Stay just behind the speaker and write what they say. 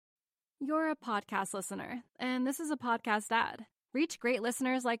You're a podcast listener, and this is a podcast ad. Reach great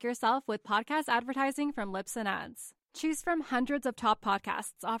listeners like yourself with podcast advertising from Libsyn Ads. Choose from hundreds of top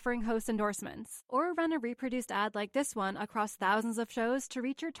podcasts offering host endorsements, or run a reproduced ad like this one across thousands of shows to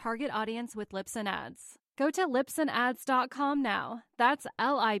reach your target audience with Libsyn Ads. Go to libsynads.com now. That's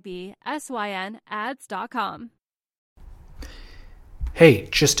LIBSYN ads.com. Hey,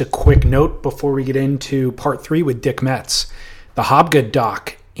 just a quick note before we get into part 3 with Dick Metz. The Hobgood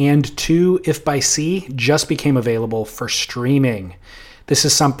doc and 2 If by Sea just became available for streaming. This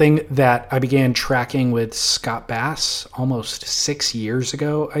is something that I began tracking with Scott Bass almost 6 years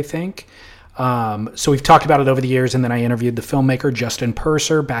ago, I think. So we've talked about it over the years, and then I interviewed the filmmaker Justin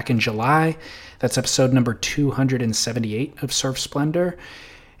Purser back in July. That's episode number 278 of Surf Splendor.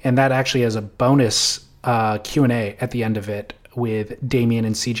 And that actually has a bonus Q&A at the end of it with Damien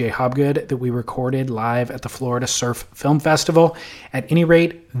and CJ Hobgood that we recorded live at the Florida Surf Film Festival. At any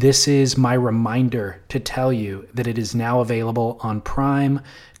rate, this is my reminder to tell you that it is now available on Prime,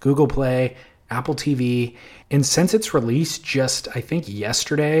 Google Play, Apple TV, and since its release just, I think,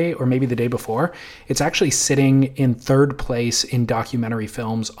 yesterday or maybe the day before, it's actually sitting in 3rd place in documentary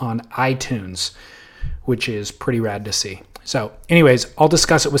films on iTunes, which is pretty rad to see. So anyways, I'll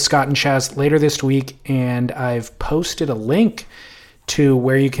discuss it with Scott and Chaz later this week, and I've posted a link to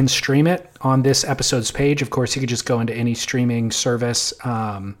where you can stream it on this episode's page. Of course, you could just go into any streaming service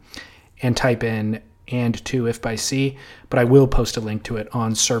and type in and 2 If by Sea, but I will post a link to it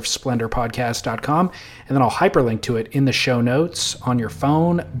on surfsplendorpodcast.com, and then I'll hyperlink to it in the show notes on your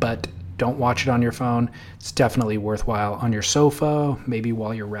phone, but don't watch it on your phone. It's definitely worthwhile on your sofa, maybe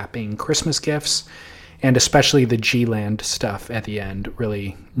while you're wrapping Christmas gifts. And especially the G-Land stuff at the end.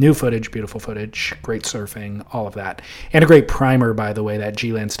 Really new footage, beautiful footage, great surfing, all of that. And a great primer, by the way. That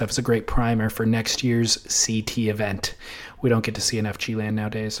G-Land stuff is a great primer for next year's CT event. We don't get to see enough G-Land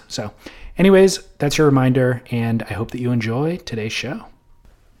nowadays. So anyways, that's your reminder, and I hope that you enjoy today's show.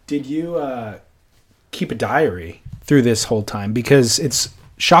 Did you keep a diary through this whole time? Because it's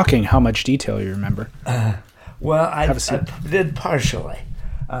shocking how much detail you remember. Well, I did partially.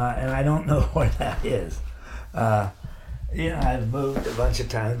 And I don't know where that is. I've moved a bunch of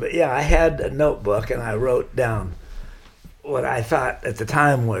times. But yeah, I had a notebook and I wrote down what I thought at the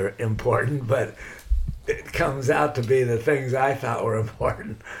time were important, but it comes out to be the things I thought were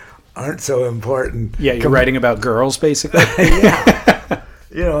important aren't so important. Yeah, you're writing about girls, basically. Yeah.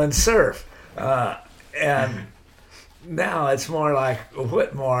 And surf. And now it's more like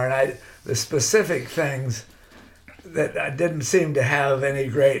Whitmore, and the specific things that I didn't seem to have any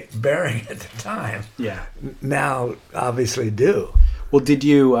great bearing at the time. Yeah. Now, obviously, do. Well, did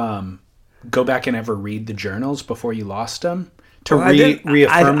you go back and ever read the journals before you lost them to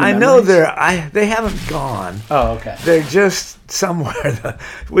reaffirm the I know they haven't gone. Oh, okay. They're just somewhere.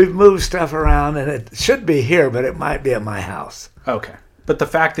 We've moved stuff around, and it should be here, but it might be at my house. Okay. But the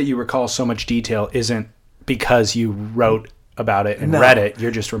fact that you recall so much detail isn't because you wrote about it and read it,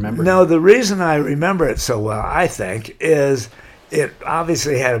 you're just remembering. No, the reason I remember it so well, I think, is it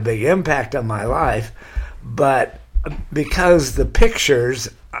obviously had a big impact on my life, but because the pictures,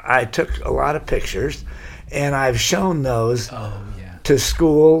 I took a lot of pictures, and I've shown those to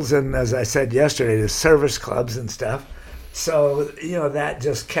schools and, as I said yesterday, to service clubs and stuff. So, that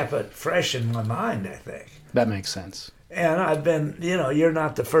just kept it fresh in my mind, I think. That makes sense. And I've been, you're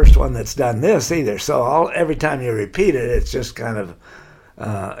not the first one that's done this either. So every time you repeat it, it's just kind of,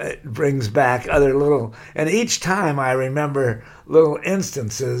 it brings back other little, and each time I remember little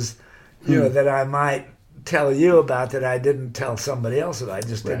instances, that I might tell you about that I didn't tell somebody else about. I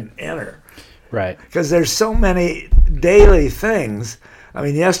just didn't enter. Right. Because there's so many daily things. I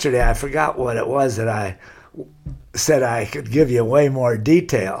mean, yesterday I forgot what it was that I said I could give you way more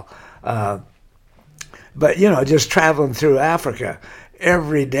detail. But, just traveling through Africa,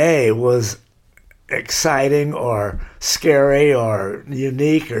 every day was exciting or scary or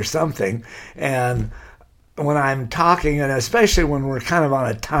unique or something. And when I'm talking, and especially when we're kind of on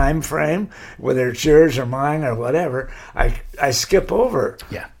a time frame, whether it's yours or mine or whatever, I skip over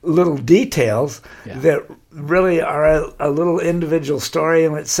little details that really are a little individual story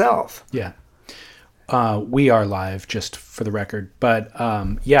in itself. Yeah. We are live, just for the record. But,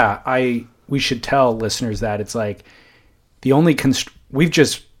 we should tell listeners that it's like the only we've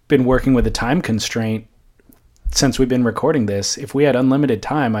just been working with a time constraint since we've been recording this. If we had unlimited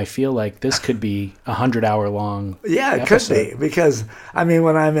time, I feel like this could be 100-hour long. Yeah, it could be, because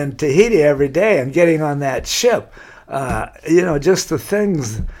when I'm in Tahiti every day and getting on that ship, just the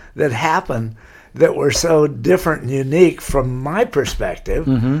things that happen that were so different and unique from my perspective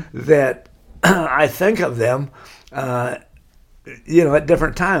that I think of them at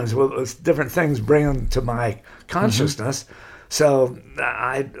different times with different things bring them to my consciousness. So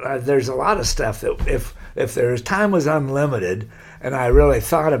I there's a lot of stuff that if there's time was unlimited and I really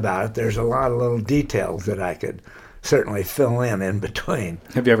thought about it, there's a lot of little details that I could certainly fill in between.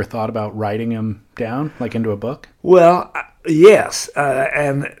 Have you ever thought about writing them down, like into a book? Well, yes.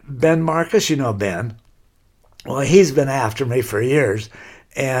 And Ben Marcus, Ben. Well, he's been after me for years.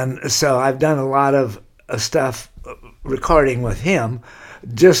 And so I've done a lot of stuff recording with him,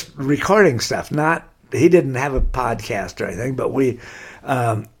 just recording stuff. He didn't have a podcast or anything, but we...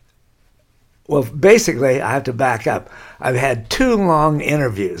 Well, basically, I have to back up. I've had 2 long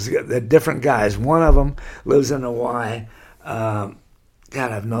interviews with different guys. One of them lives in Hawaii. God,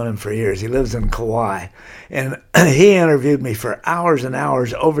 I've known him for years. He lives in Kauai. And he interviewed me for hours and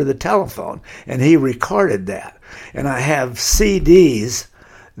hours over the telephone, and he recorded that. And I have CDs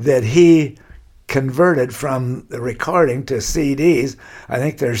that he converted from the recording to CDs. I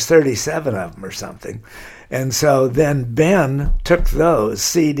think there's 37 of them or something. And so then Ben took those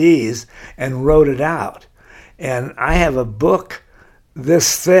CDs and wrote it out. And I have a book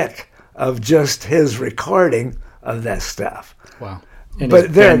this thick of just his recording of that stuff. Wow.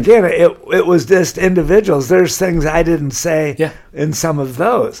 But there again, it was just individuals. There's things I didn't say in some of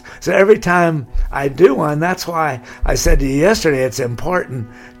those. So every time I do one, that's why I said to you yesterday, it's important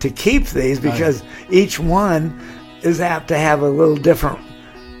to keep these because each one is apt to have a little different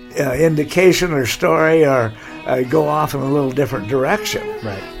indication or story or go off in a little different direction.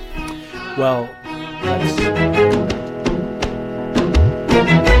 Right. Well,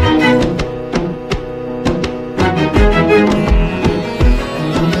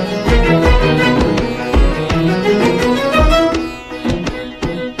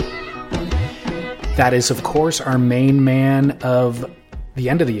 that is, of course, our main man of the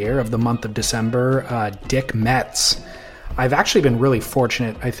end of the year, of the month of December, Dick Metz. I've actually been really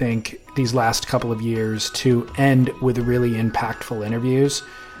fortunate, I think, these last couple of years to end with really impactful interviews.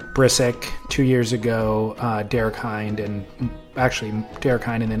 Brisick 2 years ago, Derek Hind, and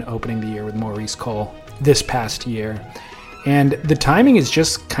then opening the year with Maurice Cole this past year. And the timing is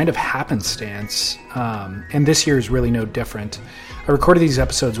just kind of happenstance, and this year is really no different. I recorded these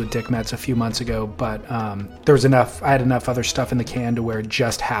episodes with Dick Metz a few months ago, but there was enough. I had enough other stuff in the can to where it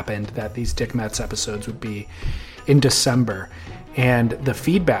just happened that these Dick Metz episodes would be in December. And the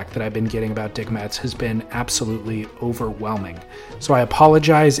feedback that I've been getting about Dick Metz has been absolutely overwhelming. So I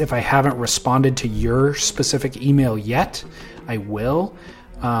apologize if I haven't responded to your specific email yet. I will.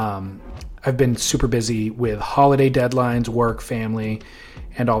 I've been super busy with holiday deadlines, work, family,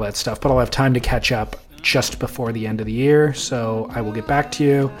 and all that stuff, but I'll have time to catch up just before the end of the year, so I will get back to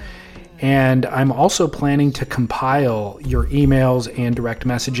you. And I'm also planning to compile your emails and direct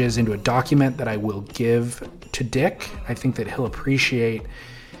messages into a document that I will give to Dick. I think that he'll appreciate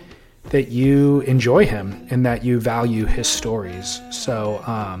that you enjoy him and that you value his stories. So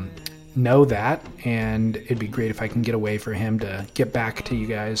know that, and it'd be great if I can get away for him to get back to you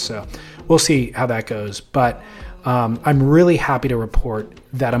guys. So we'll see how that goes. But I'm really happy to report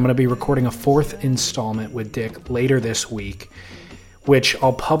that I'm going to be recording a 4th installment with Dick later this week, which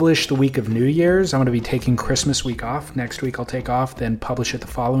I'll publish the week of New Year's. I'm going to be taking Christmas week off. Next week I'll take off, then publish it the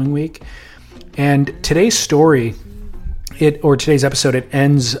following week. And today's story, today's episode, it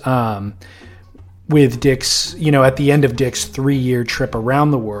ends with Dick's, at the end of Dick's 3-year trip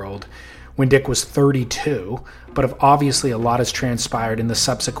around the world when Dick was 32. But obviously a lot has transpired in the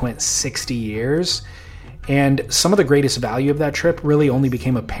subsequent 60 years. And some of the greatest value of that trip really only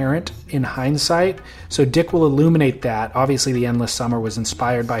became apparent in hindsight. So Dick will illuminate that. Obviously, the Endless Summer was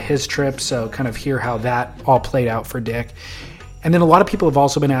inspired by his trip, so kind of hear how that all played out for Dick. And then a lot of people have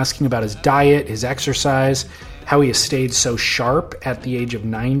also been asking about his diet, his exercise, how he has stayed so sharp at the age of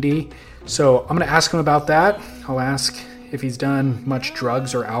 90. So I'm going to ask him about that. I'll ask if he's done much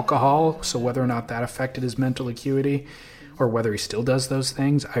drugs or alcohol, so whether or not that affected his mental acuity, or whether he still does those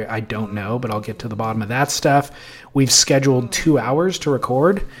things, I don't know, but I'll get to the bottom of that stuff. We've scheduled 2 hours to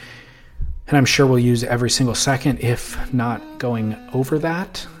record, and I'm sure we'll use every single second, if not going over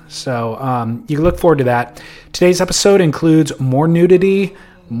that. So you can look forward to that. Today's episode includes more nudity,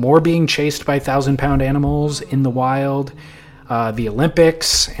 more being chased by 1,000-pound animals in the wild, the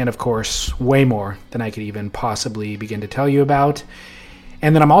Olympics, and of course, way more than I could even possibly begin to tell you about.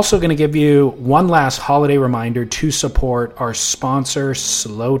 And then I'm also going to give you one last holiday reminder to support our sponsor,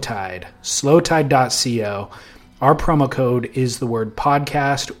 SlowTide, slowtide.co. Our promo code is the word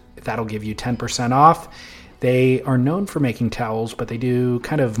podcast. That'll give you 10% off. They are known for making towels, but they do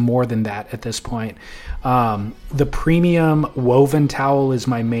kind of more than that at this point. The premium woven towel is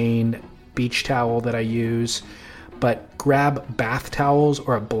my main beach towel that I use. but grab bath towels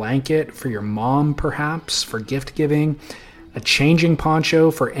or a blanket for your mom, perhaps, for gift giving. A changing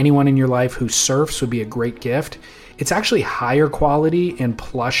poncho for anyone in your life who surfs would be a great gift. It's actually higher quality and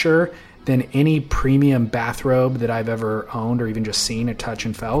plusher than any premium bathrobe that I've ever owned or even just seen or touched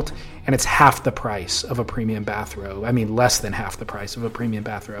and felt. And it's half the price of a premium bathrobe. I mean, less than half the price of a premium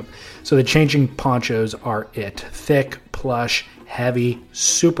bathrobe. So the changing ponchos are it. Thick, plush, heavy,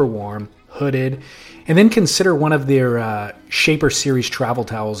 super warm, hooded. And then consider one of their Shaper Series travel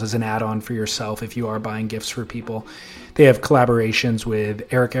towels as an add-on for yourself if you are buying gifts for people. They have collaborations with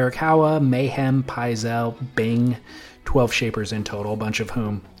Eric Arakawa, Mayhem, Paizel, Bing, 12 Shapers in total, a bunch of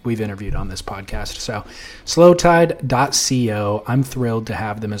whom we've interviewed on this podcast. So slowtide.co, I'm thrilled to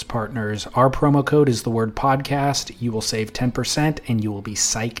have them as partners. Our promo code is the word podcast. You will save 10% and you will be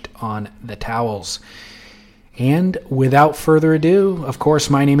psyched on the towels. And without further ado, of course,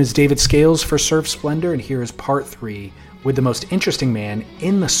 my name is David Scales for Surf Splendor, and here is part 3 with the most interesting man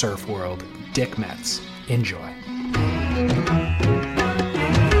in the surf world, Dick Metz. Enjoy.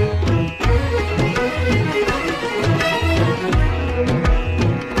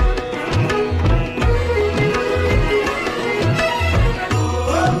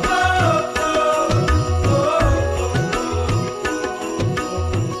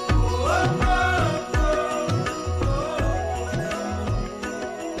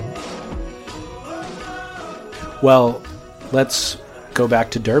 Well, let's go back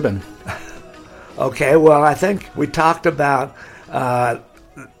to Durban. Okay, well, I think we talked about,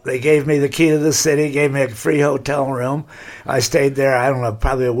 they gave me the key to the city, gave me a free hotel room. I stayed there, I don't know,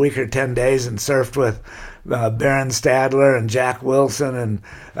 probably a week or 10 days and surfed with Baron Stadler and Jack Wilson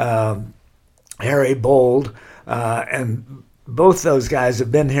and Harry Bold. And both those guys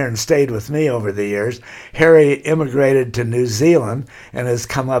have been here and stayed with me over the years. Harry immigrated to New Zealand and has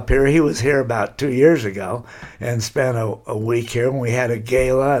come up here. He was here about 2 years ago and spent a week here, and we had a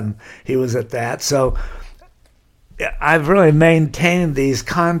gala, and he was at that. So I've really maintained these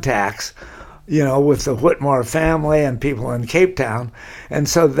contacts, you know, with the Whitmore family and people in Cape Town. And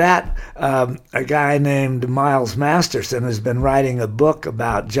so that a guy named Miles Masterson has been writing a book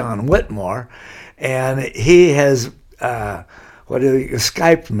about John Whitmore, and he has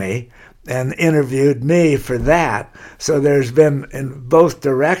Skyped me and interviewed me for that. So there's been, in both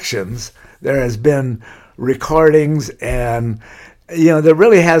directions, there has been recordings, and there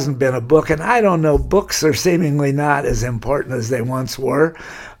really hasn't been a book. And I don't know, books are seemingly not as important as they once were,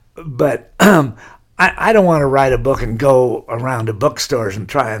 but I don't want to write a book and go around to bookstores and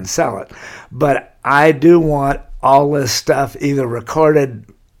try and sell it. But I do want all this stuff either recorded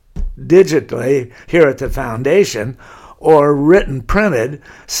digitally here at the foundation or written, printed,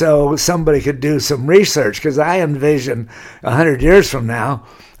 so somebody could do some research. Because I envision 100 years from now,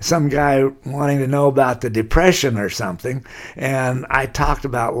 some guy wanting to know about the Depression or something, and I talked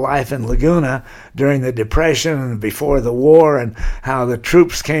about life in Laguna during the Depression and before the war, and how the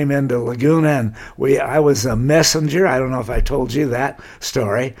troops came into Laguna, and I was a messenger. I don't know if I told you that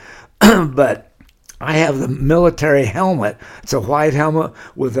story, but I have the military helmet. It's a white helmet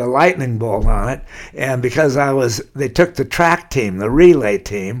with a lightning bolt on it. And because they took the track team, the relay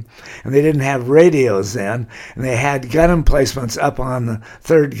team, and they didn't have radios then, and they had gun emplacements up on the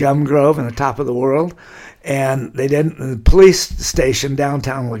 3rd Gum Grove in the top of the world. And the police station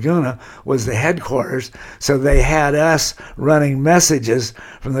downtown Laguna was the headquarters. So they had us running messages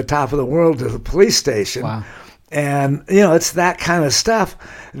from the top of the world to the police station. Wow. And, it's that kind of stuff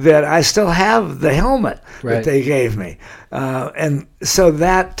that I still have the helmet that they gave me. And so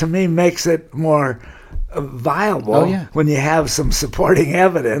that, to me, makes it more viable when you have some supporting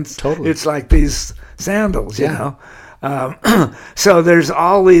evidence. Totally. It's like these sandals, you know. So there's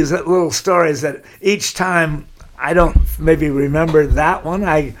all these little stories that each time I don't maybe remember that one,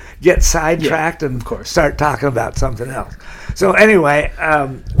 I get sidetracked and start talking about something else. So anyway,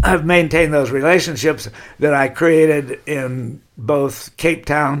 I've maintained those relationships that I created in both Cape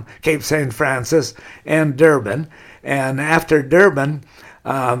Town, Cape St. Francis, and Durban. And after Durban,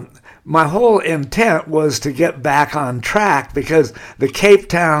 my whole intent was to get back on track, because the Cape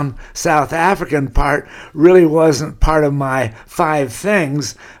Town, South African part really wasn't part of my 5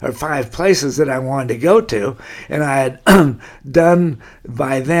 things or 5 places that I wanted to go to. And I had done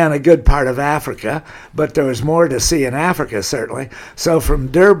by then a good part of Africa, but there was more to see in Africa, certainly. So from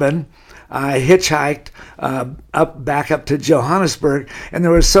Durban, I hitchhiked back up to Johannesburg, and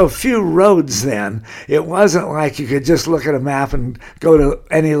there were so few roads then. It wasn't like you could just look at a map and go to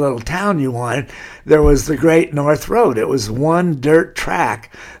any little town you wanted. There was the Great North Road. It was one dirt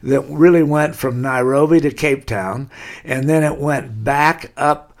track that really went from Nairobi to Cape Town, and then it went back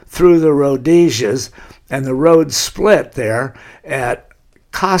up through the Rhodesias, and the road split there at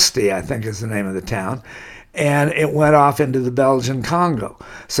Kosti, I think is the name of the town, and it went off into the Belgian Congo.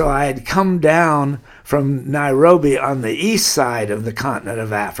 So I had come down from Nairobi on the east side of the continent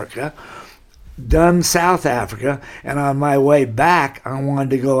of Africa, done South Africa, and on my way back, I wanted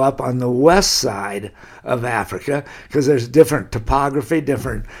to go up on the west side of Africa because there's different topography,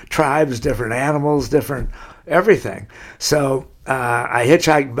 different tribes, different animals, different everything. So I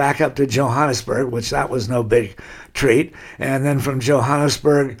hitchhiked back up to Johannesburg, which that was no big treat, and then from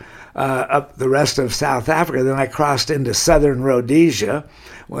Johannesburg up the rest of South Africa. Then I crossed into southern Rhodesia,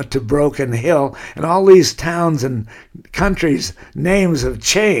 went to Broken Hill, and all these towns and countries' names have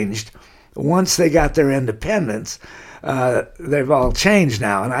changed once they got their independence. They've all changed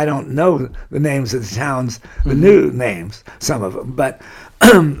now, and I don't know the names of the towns, the new names, some of them. But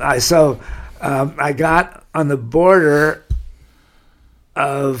I got on the border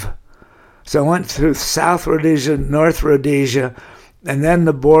of, so I went through South Rhodesia, North Rhodesia, and then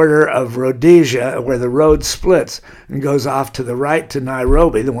the border of Rhodesia, where the road splits and goes off to the right to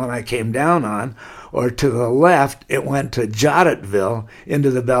Nairobi, the one I came down on, or to the left, it went to Jodhatville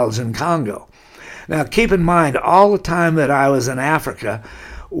into the Belgian Congo. Now, keep in mind, all the time that I was in Africa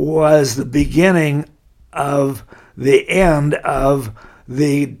was the beginning of the end of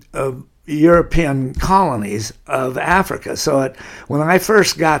the European colonies of Africa. So when I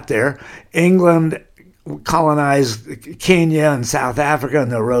first got there, England colonized Kenya and South Africa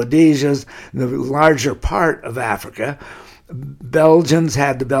and the Rhodesias, the larger part of Africa. Belgians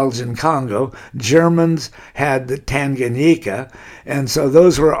had the Belgian Congo, Germans had the Tanganyika, and so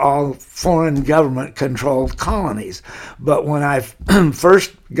those were all foreign government-controlled colonies. But when I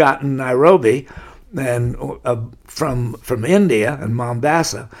first got in Nairobi and from India and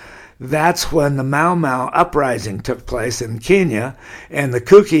Mombasa, that's when the Mau Mau uprising took place in Kenya, and the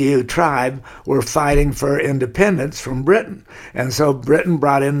Kikuyu tribe were fighting for independence from Britain. And so Britain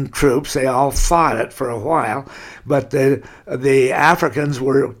brought in troops. They all fought it for a while, but the Africans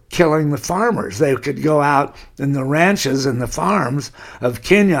were killing the farmers. They could go out in the ranches and the farms of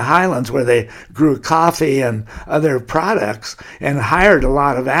Kenya highlands where they grew coffee and other products and hired a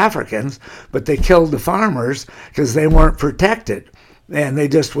lot of Africans, but they killed the farmers because they weren't protected. And they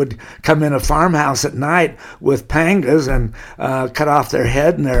just would come in a farmhouse at night with pangas and cut off their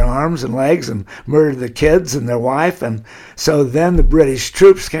head and their arms and legs and murder the kids and their wife. And so then the British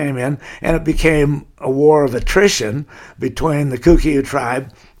troops came in, and it became a war of attrition between the Kikuyu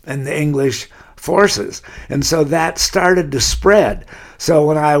tribe and the English forces. And so that started to spread. So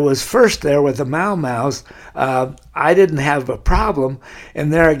when I was first there with the Mau Maus, I didn't have a problem.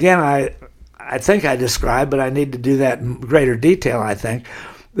 And there again, I think I described, but I need to do that in greater detail, I think,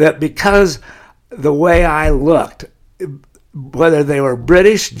 that because the way I looked, whether they were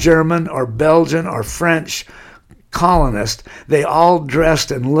British, German, or Belgian, or French colonists, they all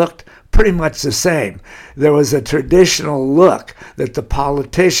dressed and looked pretty much the same. There was a traditional look that the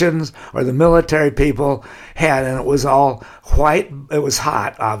politicians or the military people had, and it was all white. It was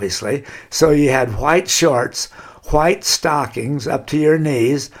hot, obviously. So you had white shorts, white stockings up to your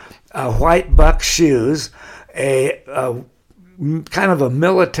knees, white buck shoes, a kind of a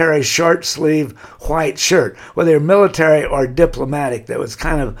military short sleeve white shirt, whether military or diplomatic, that was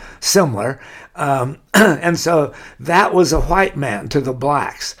kind of similar. And so that was a white man to the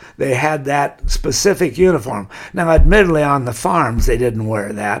blacks. They had that specific uniform. Now, admittedly, on the farms, they didn't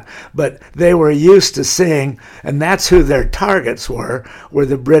wear that, but they were used to seeing, and that's who their targets were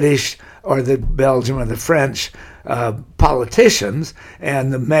the British or the Belgian or the French politicians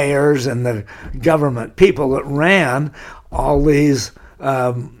and the mayors and the government people that ran all these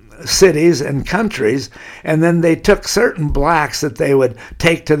cities and countries. And then they took certain blacks that they would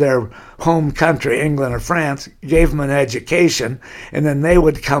take to their home country, England or France, gave them an education, and then they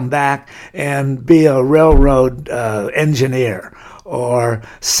would come back and be a railroad engineer or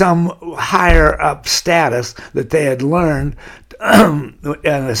some higher up status that they had learned in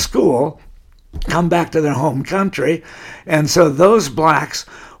a school, come back to their home country. And so those blacks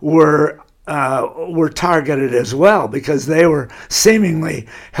were targeted as well because they were seemingly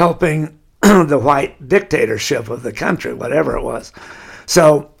helping the white dictatorship of the country, whatever it was.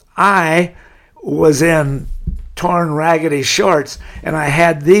 So I was in torn, raggedy shorts, and I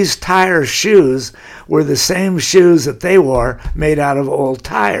had these tire shoes were the same shoes that they wore, made out of old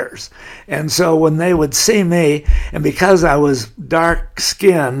tires. And so when they would see me, and because I was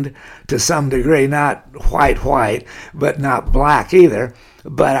dark-skinned to some degree, not white, but not black either,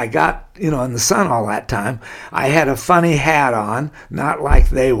 but I got, in the sun all that time. I had a funny hat on, not like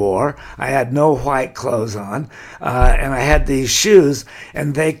they wore. I had no white clothes on, and I had these shoes,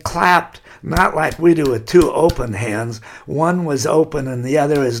 and they clapped not like we do with two open hands. One was open and the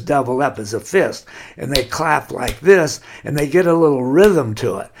other is doubled up as a fist. And they clap like this, and they get a little rhythm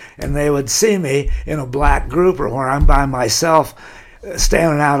to it. And they would see me in a black group, or where I'm by myself,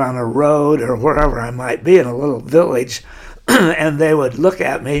 standing out on a road or wherever I might be in a little village, and they would look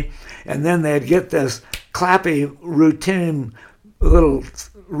at me, and then they'd get this clappy routine little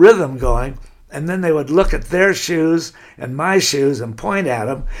rhythm going. And then they would look at their shoes and my shoes and point at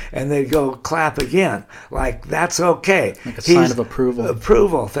them, and they'd go clap again. Like, that's okay. Like a sign of approval.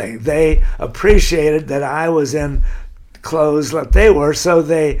 Approval thing. They appreciated that I was in clothes like they were, so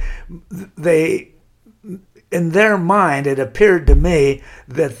they in their mind, it appeared to me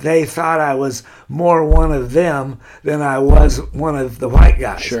that they thought I was more one of them than I was one of the white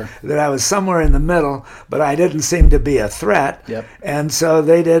guys. Sure. That I was somewhere in the middle, but I didn't seem to be a threat. Yep. And so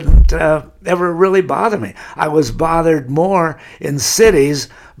they didn't ever really bother me. I was bothered more in cities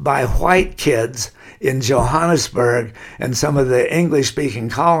by white kids in Johannesburg and some of the English-speaking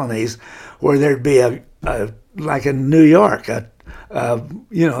colonies, where there'd be like in New York, a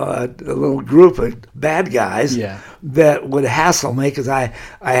little group of bad guys that would hassle me because I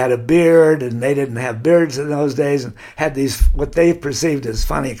had a beard and they didn't have beards in those days, and had these what they perceived as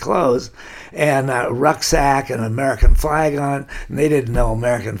funny clothes and a rucksack and an American flag on it, and they didn't know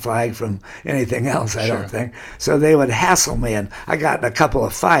American flag from anything else, I don't think. So they would hassle me, and I got in a couple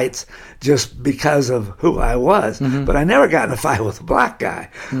of fights just because of who I was. Mm-hmm. But I never got in a fight with a black guy.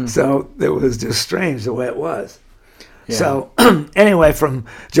 Mm-hmm. So it was just strange the way it was. Yeah. So anyway, from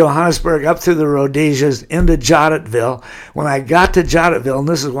Johannesburg up through the Rhodesias into Jodhatville. When I got to Jodhatville, and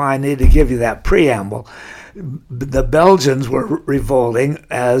this is why I need to give you that preamble, the Belgians were revolting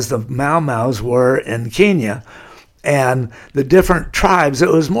as the Mau Maus were in Kenya. And the different tribes, it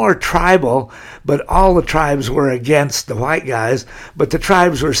was more tribal, but all the tribes were against the white guys, but the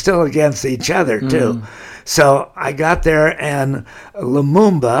tribes were still against each other too. Mm. So I got there, and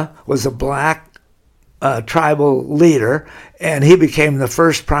Lumumba was a black tribal leader, and he became the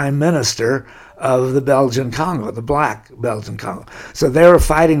first prime minister of the Belgian Congo, the black Belgian Congo. So they were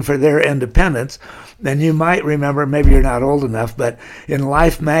fighting for their independence. And you might remember, maybe you're not old enough, but in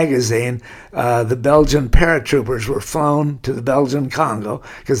Life magazine, the Belgian paratroopers were flown to the Belgian Congo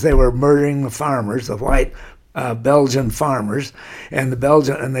because they were murdering the farmers, the white Belgian farmers, and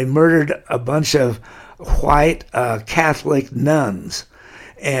they murdered a bunch of white Catholic nuns.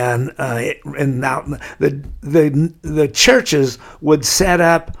 And now the churches would set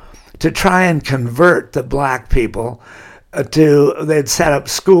up to try and convert the black people. They'd set up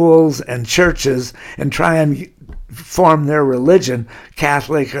schools and churches and try and form their religion,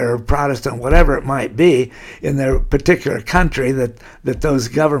 Catholic or Protestant, whatever it might be, in their particular country that those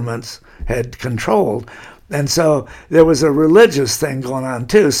governments had controlled. And so there was a religious thing going on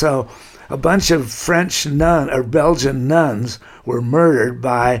too. So a bunch of French Belgian nuns were murdered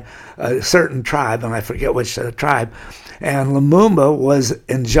by a certain tribe, and I forget which tribe. And Lumumba was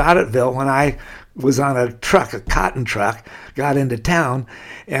in Jodhatville when I was on a cotton truck, got into town,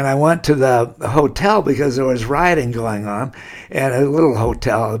 and I went to the hotel because there was rioting going on, and a little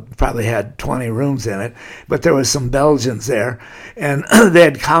hotel probably had 20 rooms in it, but there was some Belgians there, and they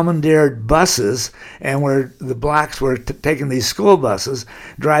had commandeered buses, and where the blacks were taking these school buses,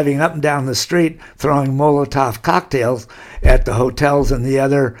 driving up and down the street, throwing Molotov cocktails at the hotels and the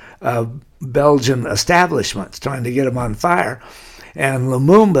other Belgian establishments, trying to get them on fire. And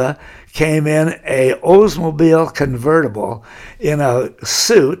Lumumba came in a Oldsmobile convertible in a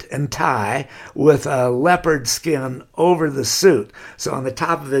suit and tie with a leopard skin over the suit. So on the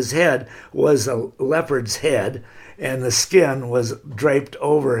top of his head was a leopard's head, and the skin was draped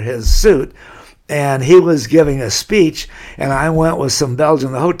over his suit. And he was giving a speech, and I went with some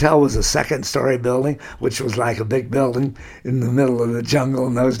Belgian. The hotel was a second-story building, which was like a big building in the middle of the jungle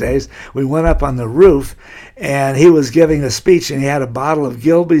in those days. We went up on the roof, and he was giving a speech, and he had a bottle of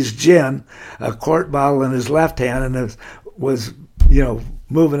Gilbey's gin, a quart bottle in his left hand, and was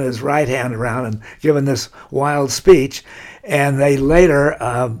moving his right hand around and giving this wild speech. And they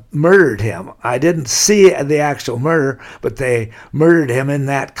later murdered him. I didn't see the actual murder, but they murdered him in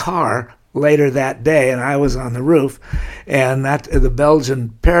that car later that day, and I was on the roof, and the Belgian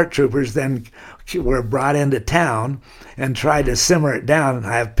paratroopers then were brought into town and tried to simmer it down. And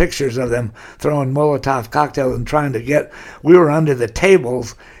I have pictures of them throwing Molotov cocktails and we were under the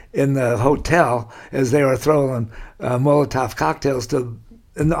tables in the hotel as they were throwing Molotov cocktails to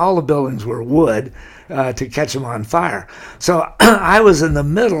and all the buildings were wood to catch them on fire. So I was in the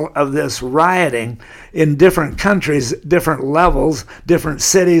middle of this rioting in different countries, different levels, different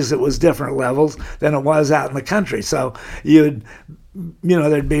cities. It was different levels than it was out in the country. So there'd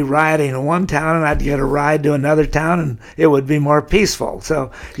be rioting in one town, and I'd get a ride to another town, and it would be more peaceful.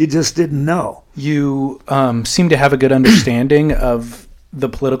 So you just didn't know. You seem to have a good understanding of the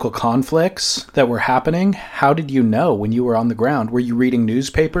political conflicts that were happening. How did you know when you were on the ground? Were you reading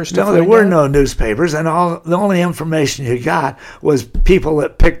newspapers? No, there were no newspapers, and the only information you got was people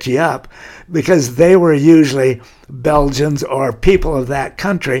that picked you up, because they were usually Belgians or people of that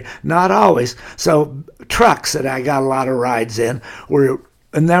country, not always. So trucks that I got a lot of rides in were,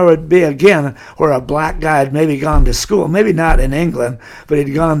 and there would be, again, where a black guy had maybe gone to school, maybe not in England, but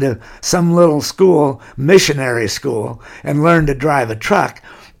he'd gone to some little school, missionary school, and learned to drive a truck.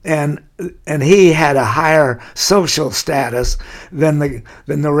 And he had a higher social status than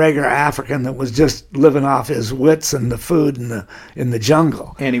the regular African that was just living off his wits and the food in the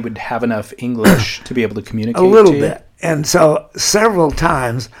jungle. And he would have enough English to be able to communicate a little bit. And so several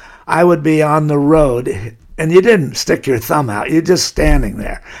times I would be on the road, and you didn't stick your thumb out. You're just standing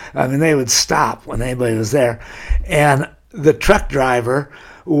there. I mean, they would stop when anybody was there. And the truck driver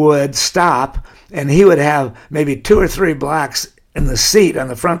would stop, and he would have maybe 2 or 3 blacks in the seat, on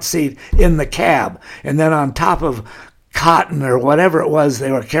the front seat, in the cab. And then on top of cotton or whatever it was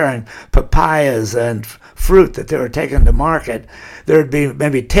they were carrying, papayas and fruit that they were taking to market, there'd be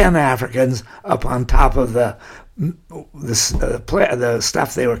maybe 10 Africans up on top of the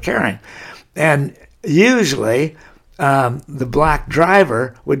stuff they were carrying. And usually the black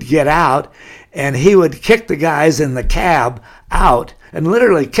driver would get out, and he would kick the guys in the cab out, and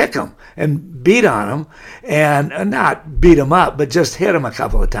literally kick them and beat on them, and not beat them up, but just hit them a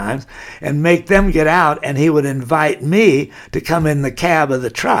couple of times and make them get out, and he would invite me to come in the cab of the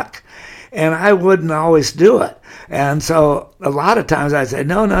truck. And I wouldn't always do it. And so a lot of times I'd say,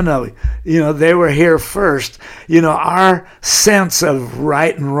 no. They were here first. Our sense of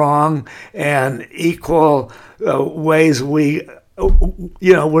right and wrong and equal ways we're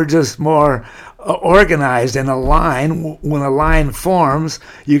just more organized in a line. When a line forms,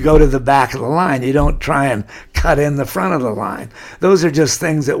 you go to the back of the line. You don't try and cut in the front of the line. Those are just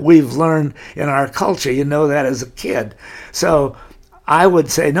things that we've learned in our culture. You know that as a kid. So I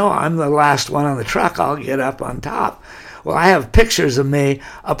would say, no, I'm the last one on the truck. I'll get up on top. Well, I have pictures of me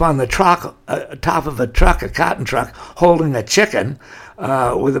up on the top of a truck, a cotton truck, holding a chicken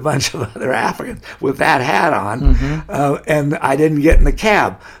with a bunch of other Africans with that hat on, and I didn't get in the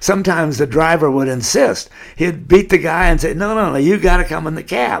cab. Sometimes the driver would insist. He'd beat the guy and say, no, you got to come in the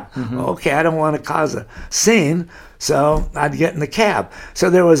cab. Okay, I don't want to cause a scene, so I'd get in the cab.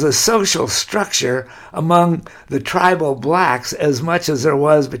 So there was a social structure among the tribal blacks as much as there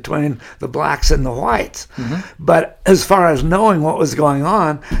was between the blacks and the whites. But as far as knowing what was going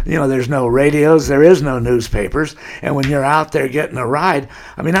on, there's no radios, there is no newspapers, and when you're out there getting a ride,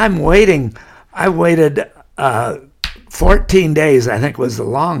 I mean, I waited 14 days, I think, was the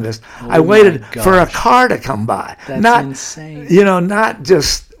longest. I waited for a car to come by. That's insane. Not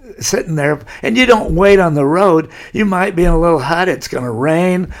just sitting there. And you don't wait on the road. You might be in a little hut. It's going to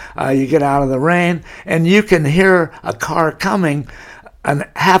rain. You get out of the rain, and you can hear a car coming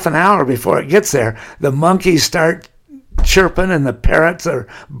half an hour before it gets there. The monkeys start chirping, and the parrots or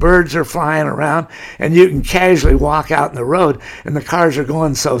birds are flying around, and you can casually walk out in the road, and the cars are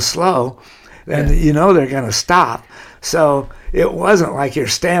going so slow, and they're going to stop. So it wasn't like you're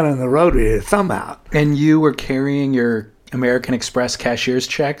standing in the road with your thumb out. And you were carrying your American Express cashier's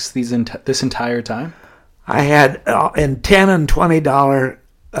checks this entire time? I had in $10 and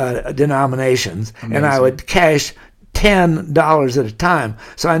 $20 denominations. Amazing. And I would cash $10 at a time.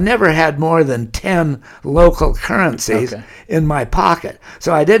 So I never had more than 10 local currencies in my pocket.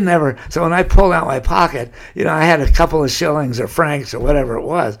 So so when I pulled out my pocket, I had a couple of shillings or francs or whatever it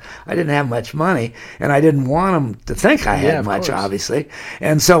was. I didn't have much money, and I didn't want them to think I had much, obviously.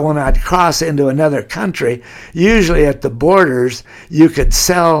 And so when I'd cross into another country, usually at the borders, you could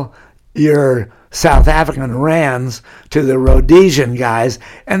sell your South African rands to the Rhodesian guys,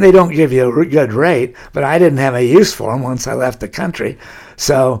 and they don't give you a good rate, but I didn't have a use for them once I left the country.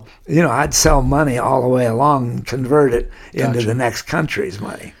 So, I'd sell money all the way along and convert it into the next country's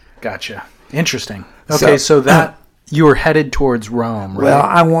money. Gotcha. Interesting. Okay, so that you were headed towards Rome, right? Well,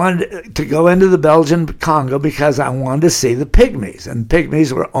 I wanted to go into the Belgian Congo because I wanted to see the pygmies, and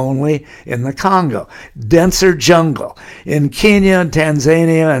pygmies were only in the Congo. Denser jungle. In Kenya and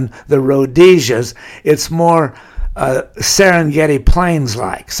Tanzania and the Rhodesias, it's more Serengeti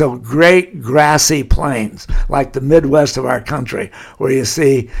plains-like, so great grassy plains, like the Midwest of our country, where you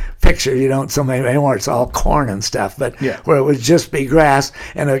see pictures, you don't so many anymore, it's all corn and stuff, but where it would just be grass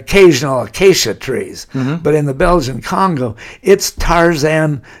and occasional acacia trees. But in the Belgian Congo, it's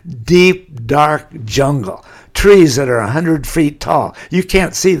Tarzan, deep, dark jungle. Trees that are 100 feet tall. You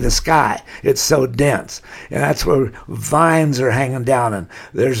can't see the sky. It's so dense. And that's where vines are hanging down, and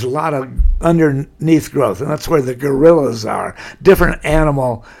there's a lot of underneath growth. And that's where the gorillas are. Different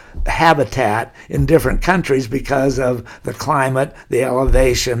animal habitat in different countries because of the climate, the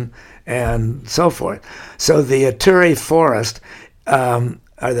elevation, and so forth. So the Ituri forest, or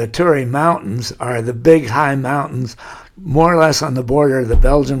the Ituri mountains, are the big high mountains more or less on the border of the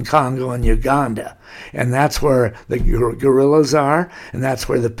Belgian Congo and Uganda. And that's where the gorillas are, and that's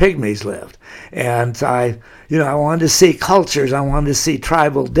where the pygmies lived. And I wanted to see cultures. I wanted to see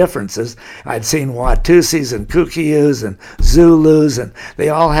tribal differences. I'd seen Watusis and Kukiyus and Zulus, and they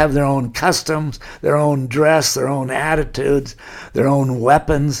all have their own customs, their own dress, their own attitudes, their own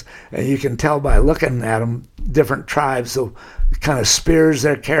weapons. And you can tell by looking at them, different tribes, so kind of spears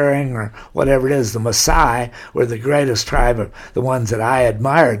they're carrying or whatever it is. The Maasai were the greatest tribe of the ones that I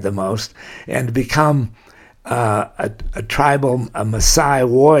admired the most, and to become a Maasai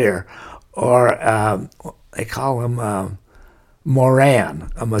warrior, or they call them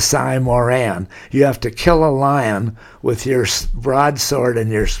Moran, a Maasai Moran. You have to kill a lion with your broadsword and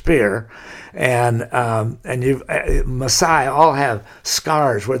your spear, and Maasai all have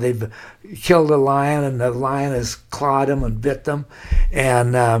scars where they've killed a lion and the lion has clawed them and bit them,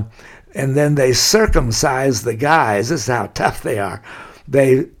 and then they circumcise the guys. This is how tough they are.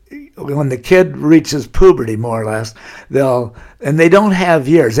 When the kid reaches puberty, more or less, and they don't have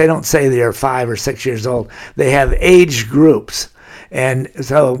years. They don't say they're 5 or 6 years old. They have age groups. And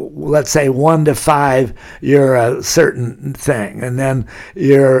so let's say 1 to 5, you're a certain thing. And then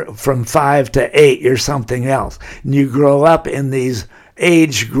you're from 5 to 8, you're something else. And you grow up in these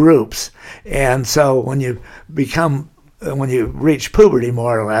age groups. And so when you reach puberty,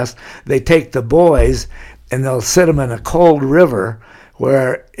 more or less, they take the boys and they'll sit them in a cold river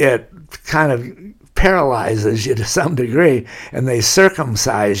where it kind of paralyzes you to some degree, and they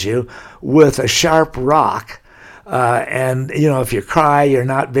circumcise you with a sharp rock. And if you cry, you're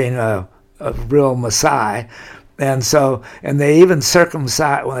not being a real Maasai. And they even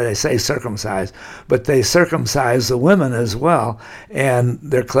circumcise, well, they say circumcise, but they circumcise the women as well, and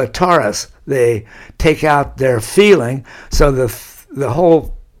their clitoris. They take out their feeling. So the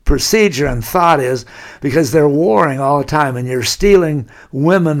whole procedure and thought is, because they're warring all the time and you're stealing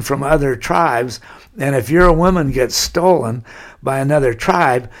women from other tribes, and if your woman gets stolen by another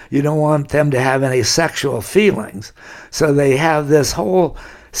tribe, you don't want them to have any sexual feelings. So they have this whole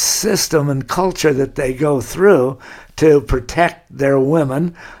system and culture that they go through to protect their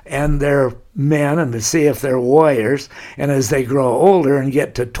women and their men and to see if they're warriors. And as they grow older and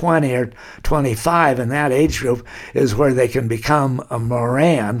get to 20 or 25, in that age group is where they can become a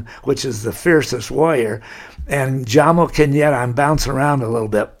Moran, which is the fiercest warrior. And Jomo Kenyatta, I'm bouncing around a little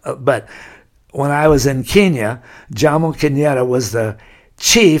bit, but when I was in Kenya, Jomo Kenyatta was the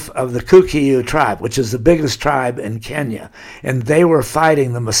chief of the Kukiyu tribe, which is the biggest tribe in Kenya. And they were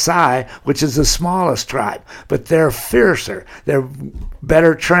fighting the Maasai, which is the smallest tribe, but they're fiercer. They're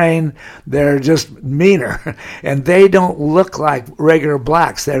better trained. They're just meaner. And they don't look like regular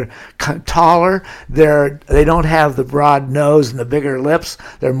blacks. They're taller. They don't have the broad nose and the bigger lips.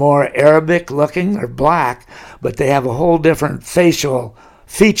 They're more Arabic looking. They're black, but they have a whole different facial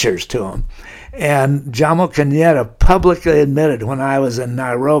features to them. And Jomo Kenyatta publicly admitted when I was in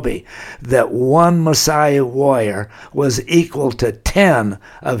Nairobi that one Maasai warrior was equal to 10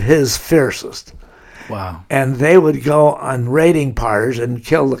 of his fiercest. Wow. And they would go on raiding parties and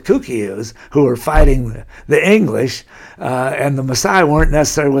kill the Kukiyus who were fighting the English. And the Maasai weren't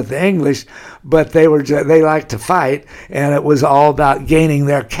necessarily with the English, but they liked to fight, and it was all about gaining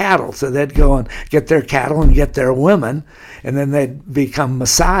their cattle. So they'd go and get their cattle and get their women, and then they'd become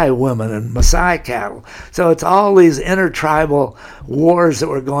Maasai women and Maasai cattle. So it's all these intertribal wars that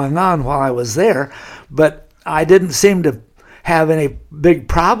were going on while I was there, but I didn't seem to have any big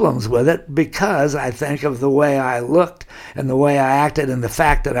problems with it because I think of the way I looked and the way I acted and the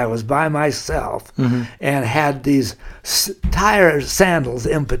fact that I was by myself and had these tire sandals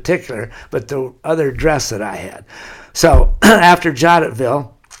in particular, but the other dress that I had. So after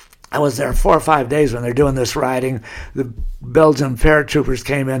Jodhatville, I was there 4 or 5 days when they're doing this riding. The Belgian paratroopers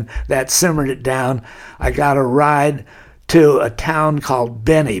came in. That simmered it down. I got a ride to a town called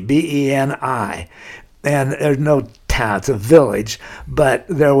Beni, B-E-N-I. And there's no town, it's a village, but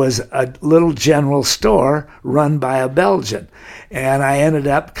there was a little general store run by a Belgian. And I ended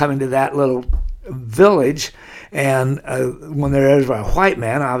up coming to that little village, and when there was a white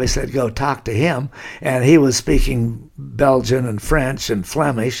man, obviously I'd go talk to him, and he was speaking Belgian and French and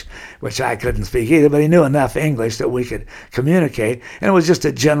Flemish, which I couldn't speak either, but he knew enough English that we could communicate. And it was just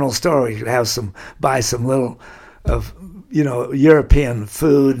a general store. You could buy some little of European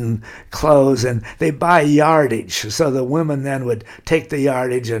food and clothes, and they buy yardage. So the women then would take the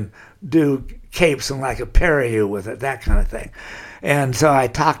yardage and do capes and like a pareu with it, that kind of thing. And so I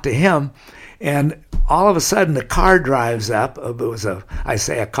talked to him, and all of a sudden the car drives up. It was it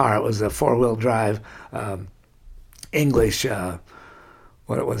was a four-wheel drive English,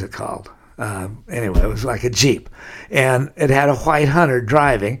 what was it called? Anyway, it was like a Jeep, and it had a white hunter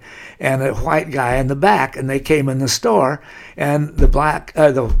driving and a white guy in the back, and they came in the store, and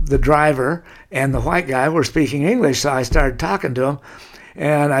the driver and the white guy were speaking English, so I started talking to him.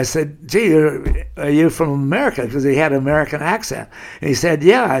 And I said, gee, are you from America? Because he had an American accent. And he said,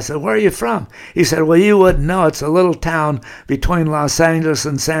 yeah. I said, where are you from? He said, well, you wouldn't know. It's a little town between Los Angeles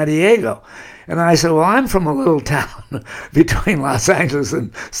and San Diego. And I said, well, I'm from a little town between Los Angeles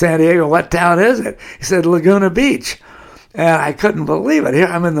and San Diego. What town is it? He said, Laguna Beach. And I couldn't believe it. Here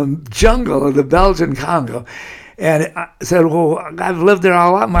I'm in the jungle of the Belgian Congo. And I said, well, I've lived there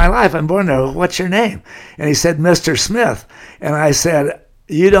all my life. I'm born there. What's your name? And he said, Mr. Smith. And I said,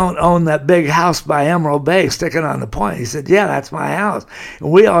 you don't own that big house by Emerald Bay sticking on the point? He said, yeah, that's my house. And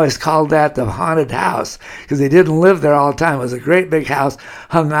we always called that the haunted house because he didn't live there all the time. It was a great big house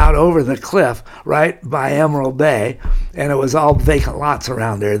hung out over the cliff right by Emerald Bay, and it was all vacant lots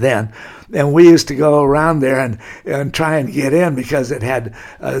around there then. And we used to go around there and try and get in because it had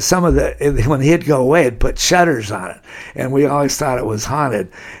when he'd go away, it'd put shutters on it. And we always thought it was haunted.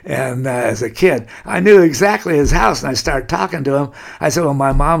 And as a kid, I knew exactly his house, and I started talking to him. I said, well,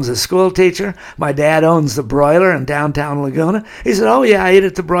 my mom's a school teacher. My dad owns the Broiler in downtown Laguna. He said, oh, yeah, I eat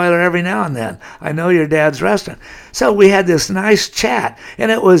at the Broiler every now and then. I know your dad's restaurant. So we had this nice chat,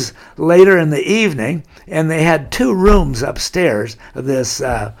 and it was later in the evening, and they had 2 rooms upstairs of this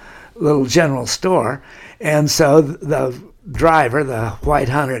little general store. And so the driver, the white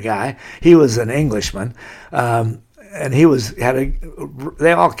hunter guy, he was an Englishman, and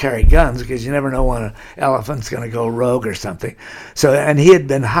they all carry guns because you never know when an elephant's going to go rogue or something. So, and he had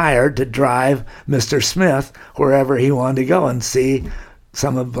been hired to drive Mr. Smith wherever he wanted to go and see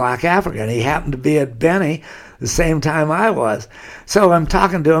some of Black Africa. And he happened to be at Beni the same time I was. So I'm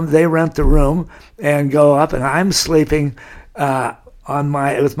talking to him. They rent the room and go up, and I'm sleeping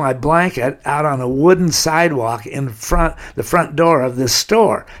with my blanket out on a wooden sidewalk in the front door of this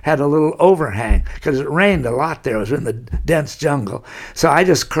store. Had a little overhang because it rained a lot there. It was in the dense jungle. So I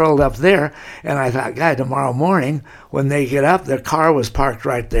just curled up there, and I thought, God, tomorrow morning when they get up, their car was parked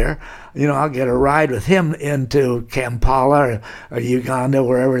right there. I'll get a ride with him into Kampala or Uganda,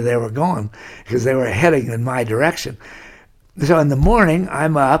 wherever they were going, because they were heading in my direction. So in the morning,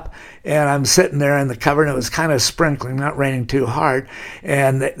 I'm up, and I'm sitting there in the cover, and it was kind of sprinkling, not raining too hard.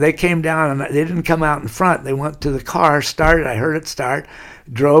 And they came down, and they didn't come out in front. They went to the car, started. I heard it start,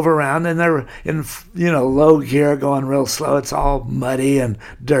 drove around, and they're in low gear, going real slow. It's all muddy and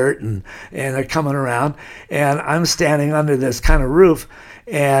dirt, and they're coming around. And I'm standing under this kind of roof,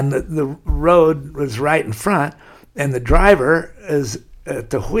 and the road was right in front, and the driver is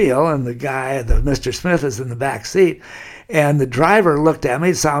at the wheel, and Mr. Smith is in the back seat. And the driver looked at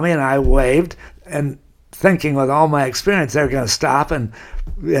me, saw me, and I waved, and thinking with all my experience they're going to stop and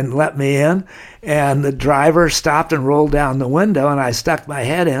let me in. And the driver stopped and rolled down the window, and I stuck my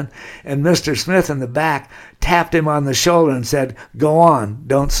head in, and Mr. Smith in the back tapped him on the shoulder and said, go on,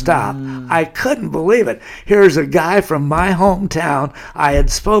 don't stop. I couldn't believe it. Here's a guy from my hometown I had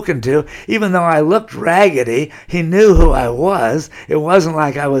spoken to. Even though I looked raggedy, he knew who I was. It wasn't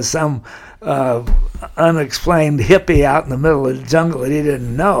like I was some unexplained hippie out in the middle of the jungle that he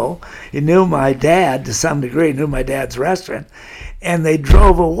didn't know. He knew my dad to some degree, knew my dad's restaurant. And they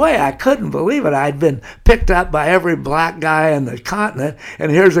drove away. I couldn't believe it. I'd been picked up by every black guy on the continent,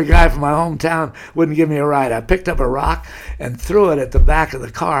 and here's a guy from my hometown wouldn't give me a ride. I picked up a rock and threw it at the back of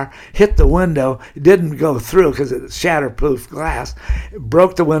the car, hit the window. It didn't go through because it was shatterproof glass. It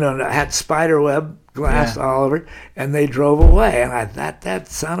broke the window, and it had spiderweb glass all over it, and they drove away. And I thought, that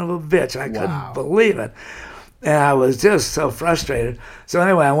son of a bitch, I couldn't believe it. And I was just so frustrated. So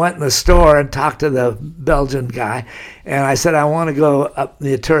anyway, I went in the store and talked to the Belgian guy. And I said, I want to go up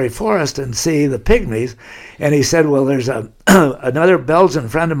the Ituri Forest and see the pygmies. And he said, well, there's another Belgian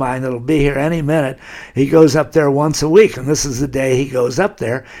friend of mine that'll be here any minute. He goes up there once a week. And this is the day he goes up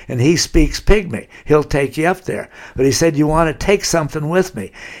there. And he speaks pygmy. He'll take you up there. But he said, you want to take something with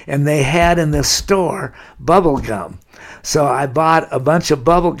me. And they had in this store bubble gum. So I bought a bunch of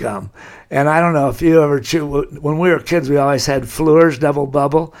bubble gum. And I don't know if you ever chew. When we were kids, we always had Fleur's Double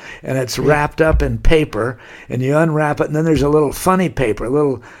Bubble, and it's wrapped up in paper, and you unwrap it, and then there's a little funny paper, a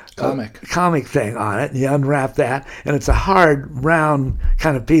little comic thing on it, and you unwrap that, and it's a hard, round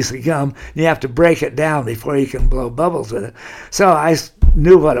kind of piece of gum, and you have to break it down before you can blow bubbles with it. So I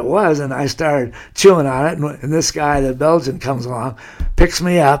knew what it was, and I started chewing on it, and this guy, the Belgian, comes along, picks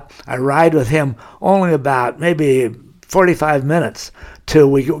me up. I ride with him only about maybe 45 minutes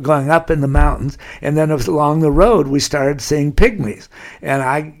till we were going up in the mountains, and then along the road we started seeing pygmies. And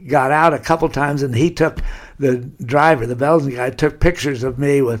I got out a couple times, and he took, the driver, the Belgian guy, took pictures of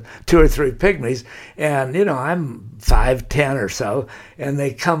me with 2 or 3 pygmies, and I'm 5'10" or so, and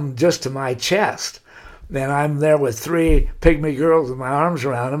they come just to my chest. And I'm there with 3 pygmy girls with my arms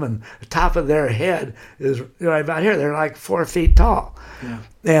around them, and the top of their head is right about here. They're like 4 feet tall. Yeah.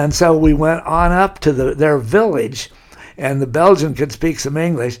 And so we went on up to their village, and the Belgian could speak some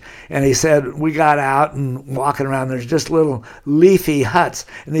English, and he said, we got out and walking around, there's just little leafy huts,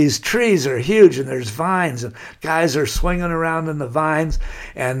 and these trees are huge, and there's vines, and guys are swinging around in the vines,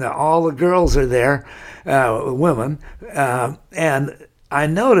 and all the girls are there, women, and I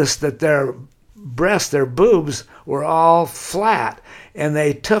noticed that their breasts, their boobs, were all flat, and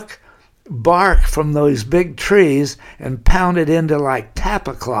they took bark from those big trees and pounded into like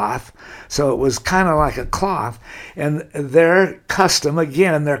tapa cloth, so it was kind of like a cloth. And their custom,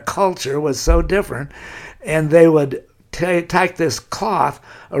 again, their culture was so different, and they would take this cloth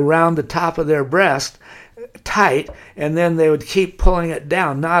around the top of their breast tight, and then they would keep pulling it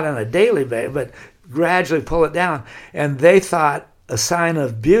down, not on a daily basis, but gradually pull it down. And they thought a sign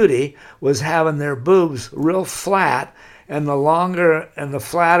of beauty was having their boobs real flat, and the longer and the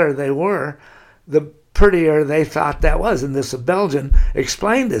flatter they were, the prettier they thought that was. And this Belgian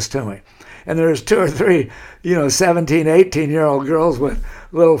explained this to me. And there's 2 or 3, 17, 18-year-old girls with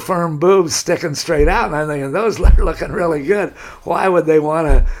little firm boobs sticking straight out. And I'm thinking, those are looking really good. Why would they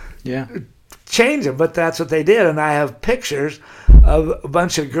want to change them? But that's what they did. And I have pictures of a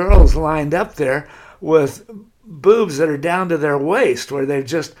bunch of girls lined up there with boobs that are down to their waist, where they're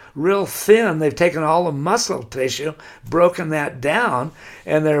just real thin. They've taken all the muscle tissue, broken that down,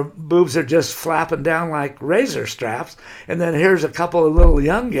 and their boobs are just flapping down like razor straps. And then here's a couple of little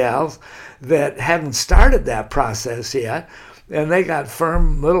young gals that haven't started that process yet, and they got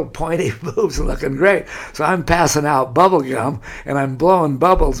firm little pointy boobs looking great. So I'm passing out bubble gum, and I'm blowing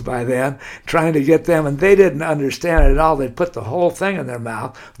bubbles by then, trying to get them, and they didn't understand it at all. They put the whole thing in their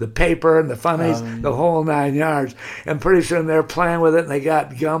mouth, the paper and the funnies, the whole 9 yards, and pretty soon they're playing with it, and they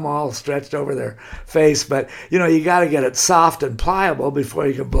got gum all stretched over their face. But, you got to get it soft and pliable before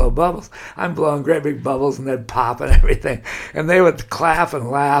you can blow bubbles. I'm blowing great big bubbles, and they'd pop and everything, and they would clap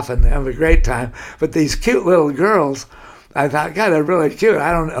and laugh and have a great time. But these cute little girls, I thought, God, they're really cute.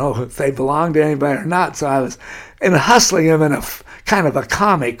 I don't know if they belong to anybody or not. So I was hustling them in a kind of a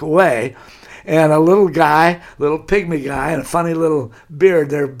comic way. And a little guy, little pygmy guy, and a funny little beard.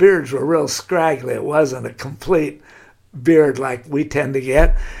 Their beards were real scraggly. It wasn't a complete beard like we tend to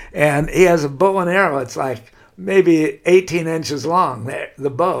get. And he has a bow and arrow. It's like maybe 18 inches long, the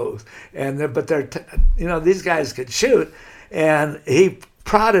bows. But they're, these guys could shoot. And he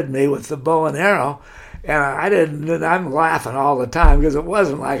prodded me with the bow and arrow. And I'm laughing all the time because it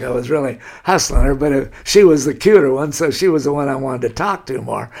wasn't like I was really hustling her, but she was the cuter one, so she was the one I wanted to talk to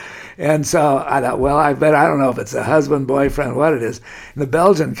more. And so I thought, well, I don't know if it's a husband, boyfriend, what it is. And the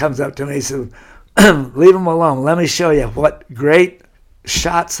Belgian comes up to me and says, leave them alone. Let me show you what great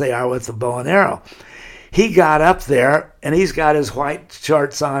shots they are with the bow and arrow. He got up there, and he's got his white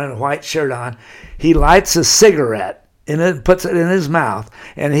shorts on and a white shirt on. He lights a cigarette and puts it in his mouth,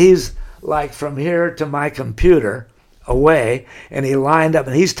 and he's like from here to my computer away, and he lined up,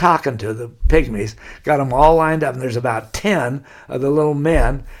 and he's talking to the pygmies, got them all lined up, and there's about 10 of the little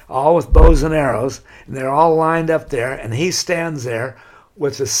men, all with bows and arrows, and they're all lined up there, and he stands there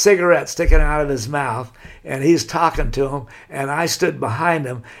with a cigarette sticking out of his mouth, and he's talking to them, and I stood behind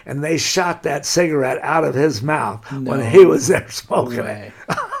him, and they shot that cigarette out of his mouth when he was there smoking it.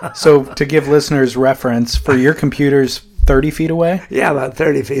 So to give listeners reference, for your computers 30 feet away? Yeah, about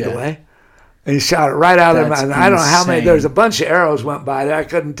 30 feet away. And he shot it right out of That's the mouth. I don't know how many. insane. There's a bunch of arrows went by there. I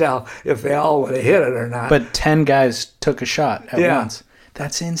couldn't tell if they all would have hit it or not. But 10 guys took a shot at Yeah. once.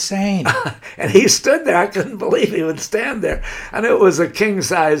 That's insane. And he stood there. I couldn't believe he would stand there. And it was a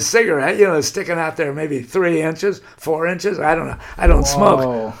king-size cigarette, sticking out there maybe 3 inches, 4 inches. I don't know. I don't smoke.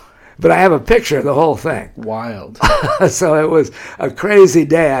 Whoa. But I have a picture of the whole thing. Wild. So it was a crazy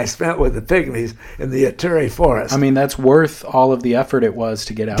day I spent with the pygmies in the Ituri forest. I mean, that's worth all of the effort it was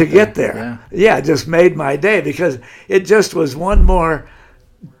to get out to there. get there. Yeah, it just made my day because it just was one more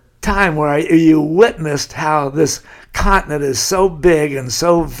time where you witnessed how this continent is so big and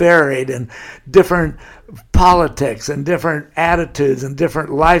so varied and different politics and different attitudes and different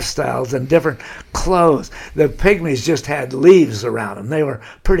lifestyles and different clothes. The pygmies just had leaves around them. They were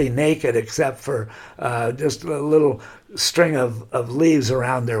pretty naked except for just a little string of leaves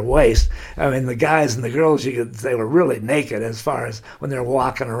around their waist. I mean, the guys and the girls, they were really naked as far as when they're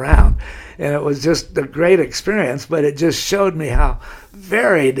walking around. And it was just a great experience, but it just showed me how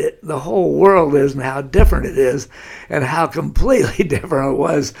varied the whole world is and how different it is and how completely different it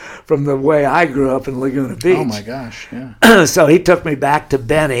was from the way I grew up in Laguna Beach. Oh my gosh, yeah. So he took me back to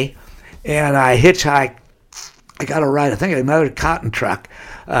Beni, and I hitchhiked. I got a ride, I think, another cotton truck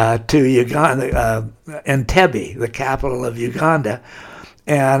to Uganda, Entebbe, the capital of Uganda.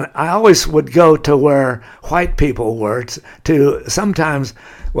 And I always would go to where white people were, to sometimes,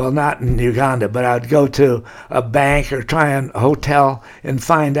 well, not in Uganda, but I would go to a bank or try a hotel and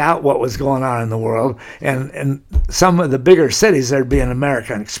find out what was going on in the world. And in some of the bigger cities, there'd be an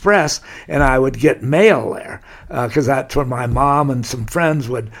American Express, and I would get mail there because that's where my mom and some friends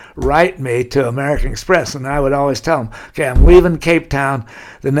would write me to American Express. And I would always tell them, okay, I'm leaving Cape Town.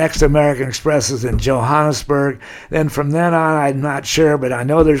 The next American Express is in Johannesburg. Then from then on, I'm not sure, but I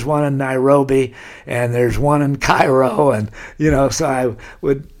know there's one in Nairobi and there's one in Cairo. And, so I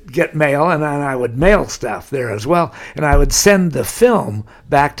would get mail, and then I would mail stuff there as well. And I would send the film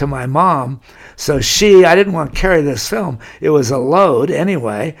back to my mom. So I didn't want to carry this film. It was a load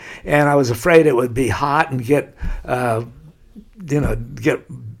anyway, and I was afraid it would be hot and get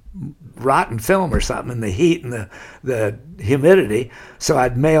rotten film or something in the heat and the humidity. So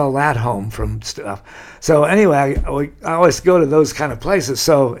I'd mail that home from stuff. So anyway, I always go to those kind of places.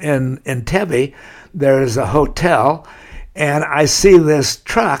 So in Entebbe, there's a hotel, and I see this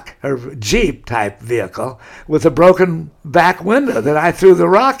truck or Jeep type vehicle with a broken back window that I threw the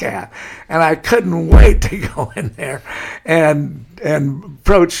rock at. And I couldn't wait to go in there and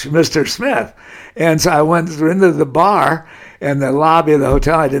approach Mr. Smith. And so I went into the bar in the lobby of the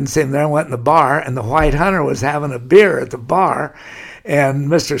hotel. I didn't see him there. I went in the bar, and the White Hunter was having a beer at the bar. And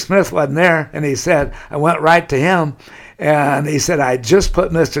Mr. Smith wasn't there. And he said, I went right to him. And he said, I just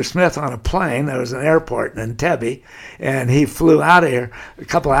put Mr. Smith on a plane. There was an airport in Entebbe, and he flew out of here a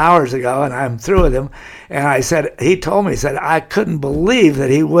couple of hours ago, and I'm through with him. And he told me, I couldn't believe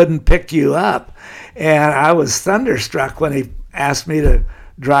that he wouldn't pick you up. And I was thunderstruck when he asked me to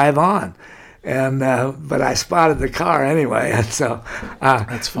drive on. And but I spotted the car anyway, and so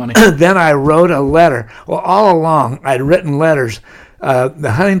That's funny. Then I wrote a letter. Well, all along I'd written letters.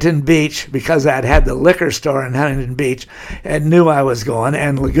 The Huntington Beach, because I'd had the liquor store in Huntington Beach, and knew I was going,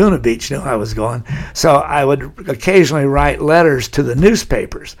 and Laguna Beach knew I was going. So I would occasionally write letters to the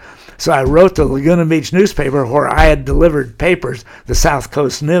newspapers. So I wrote the Laguna Beach newspaper where I had delivered papers, the South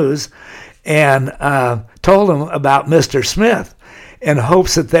Coast News, and told them about Mr. Smith in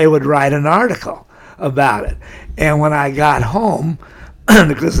hopes that they would write an article about it. And when I got home,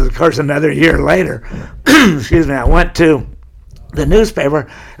 this is, of course, another year later, excuse me, I went to the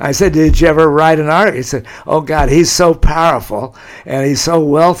newspaper. I said, did you ever write an article? He said, oh, God, he's so powerful and he's so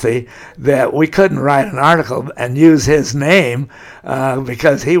wealthy that we couldn't write an article and use his name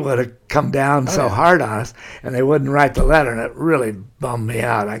because he would have come down so hard on us, and they wouldn't write the letter, and it really bummed me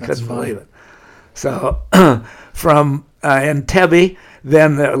out. I couldn't believe it. So from Entebbe,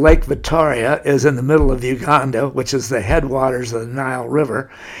 then the Lake Victoria is in the middle of Uganda, which is the headwaters of the Nile River,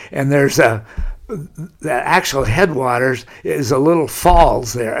 and there's the actual headwaters is a little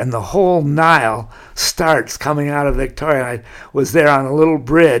falls there, and the whole Nile starts coming out of Victoria. I was there on a little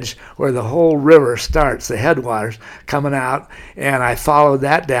bridge where the whole river starts, the headwaters coming out, and I followed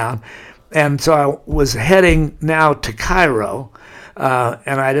that down. And so I was heading now to Cairo,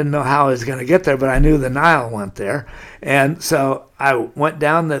 and I didn't know how I was going to get there, but I knew the Nile went there. And so I went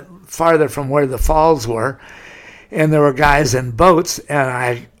down farther from where the falls were, and there were guys in boats, and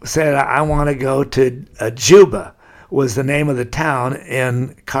I said, I want to go to Juba, was the name of the town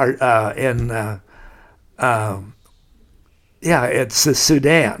it's the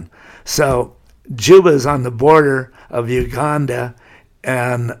Sudan. So Juba is on the border of Uganda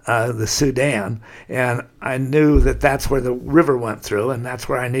and the Sudan, and I knew that that's where the river went through, and that's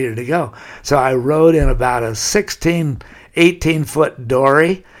where I needed to go. So I rowed in about a 18-foot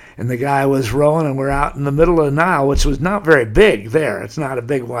dory, and the guy was rowing, and we're out in the middle of the Nile, which was not very big there. It's not a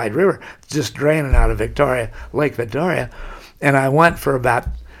big, wide river. It's just draining out of Lake Victoria. And I went for about,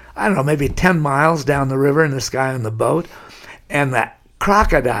 I don't know, maybe 10 miles down the river, and this guy on the boat, and the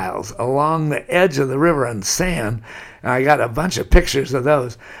crocodiles along the edge of the river in sand. And I got a bunch of pictures of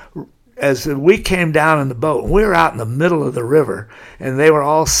those. As we came down in the boat, we were out in the middle of the river, and they were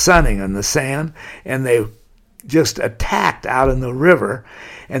all sunning in the sand, and they just attacked out in the river,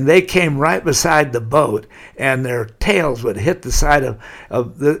 and they came right beside the boat, and their tails would hit the side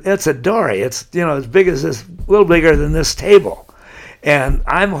of the, it's a dory. It's, as big as this, a little bigger than this table. And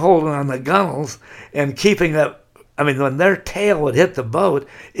I'm holding on the gunnels and keeping up. I mean, when their tail would hit the boat,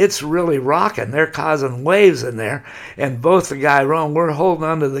 it's really rocking. They're causing waves in there. And both the guy rowing, we're holding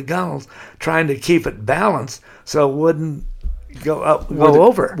onto the gunnels, trying to keep it balanced so it wouldn't go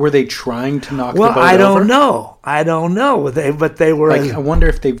over. Were they trying to knock the boat over? Well, I don't know. But they were. I wonder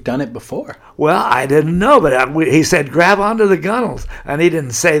if they've done it before. Well, I didn't know, but he said, grab onto the gunnels. And he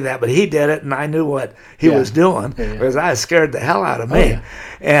didn't say that, but he did it, and I knew what he was doing because I scared the hell out of me. Yeah.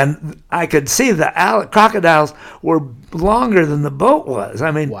 And I could see the crocodiles were longer than the boat was. I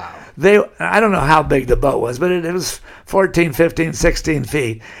mean, wow. I don't know how big the boat was, but it was 14, 15, 16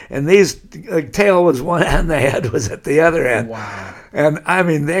 feet. And the tail was one end, the head was at the other end. Wow. And, I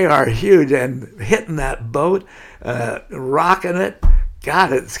mean, they are huge. And hitting that boat, rocking it,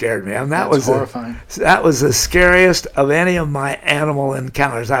 God, it scared me. I mean, that was horrifying. That was the scariest of any of my animal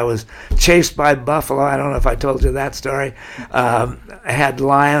encounters. I was chased by buffalo. I don't know if I told you that story. I had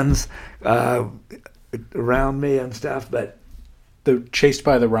lions around me and stuff, but the chased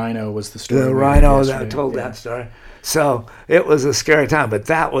by the rhino was the story. The rhino, I told that story. So it was a scary time, but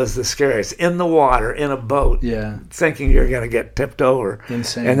that was the scariest. In the water, in a boat, thinking you're going to get tipped over.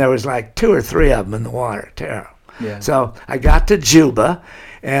 Insane. And there was like 2 or 3 of them in the water. Terrible. Yeah. So I got to Juba,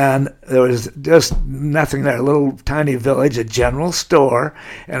 and there was just nothing there. A little tiny village, a general store,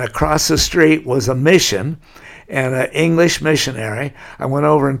 and across the street was a mission and an English missionary. I went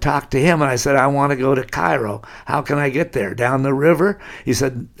over and talked to him, and I said, I want to go to Cairo. How can I get there? Down the river? He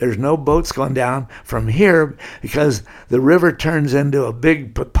said, there's no boats going down from here because the river turns into a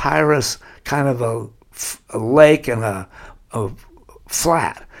big papyrus kind of a lake and a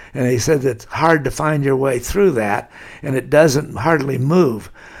flat. And he said it's hard to find your way through that, and it doesn't hardly move.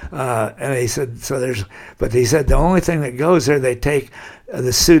 And he said, but he said the only thing that goes there, they take,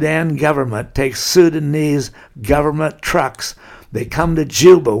 the Sudan government takes Sudanese government trucks. They come to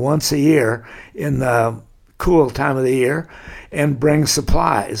Juba once a year in the cool time of the year and bring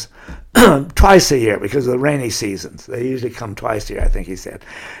supplies twice a year because of the rainy seasons. They usually come twice a year, I think he said.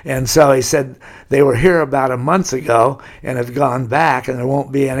 And so he said they were here about a month ago and have gone back, and there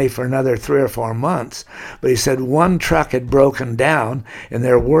won't be any for another 3 or 4 months. But he said one truck had broken down, and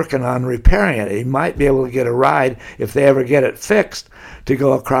they're working on repairing it. He might be able to get a ride, if they ever get it fixed, to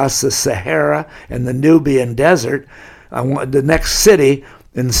go across the Sahara and the Nubian desert. The next city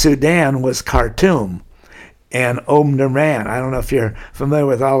in Sudan was Khartoum and Omdurman. I don't know if you're familiar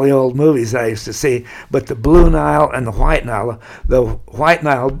with all the old movies I used to see, but the Blue Nile and the White Nile. The White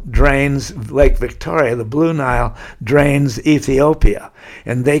Nile drains Lake Victoria. The Blue Nile drains Ethiopia.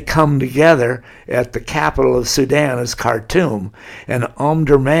 And they come together at the capital of Sudan as Khartoum. And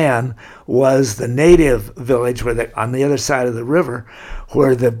Omdurman was the native village on the other side of the river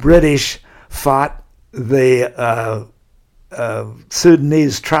where the British fought the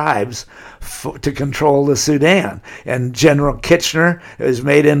Sudanese tribes to control the Sudan. And General Kitchener, it was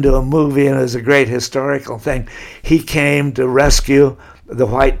made into a movie and it was a great historical thing. He came to rescue the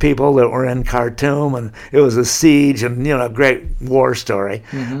white people that were in Khartoum, and it was a siege and, a great war story.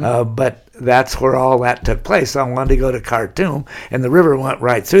 Mm-hmm. But that's where all that took place. So I wanted to go to Khartoum, and the river went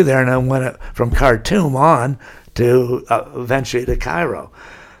right through there, and then went from Khartoum on to eventually to Cairo.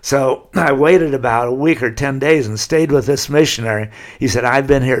 So I waited about a week or 10 days and stayed with this missionary. He said, I've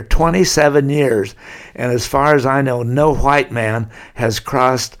been here 27 years, and as far as I know, no white man has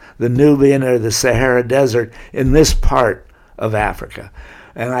crossed the Nubian or the Sahara Desert in this part of Africa.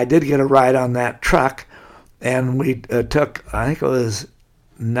 And I did get a ride on that truck, and we took, I think it was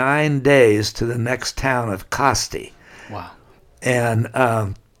 9 days to the next town of Kasti. Wow. And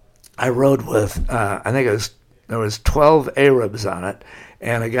I rode with, I think there was 12 Arabs on it,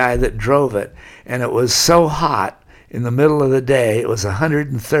 and a guy that drove it, and it was so hot in the middle of the day, it was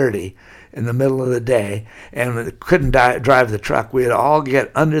 130 in the middle of the day and couldn't drive the truck. We'd all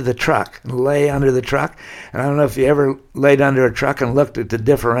get under the truck and lay under the truck. And I don't know if you ever laid under a truck and looked at the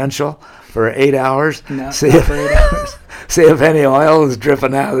differential for 8 hours. No, for 8 hours. See if any oil is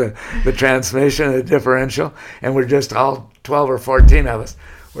dripping out of the transmission of the differential. And we're just all 12 or 14 of us.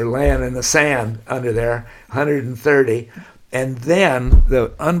 We're laying in the sand under there, 130. And then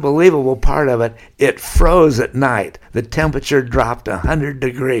the unbelievable part of it, it froze at night. The temperature dropped 100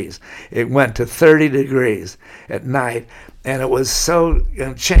 degrees. It went to 30 degrees at night. And it was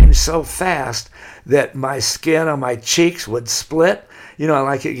changed so fast that my skin on my cheeks would split. You know,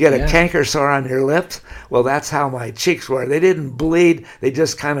 like you get a canker sore on your lips. Well, that's how my cheeks were. They didn't bleed. They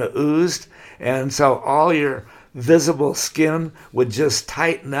just kind of oozed. And so all your visible skin would just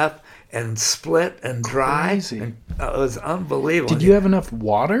tighten up and split and dry. Crazy. And it was unbelievable. Did you have enough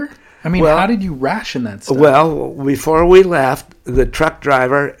water? I mean, how did you ration that stuff? Well, before we left, the truck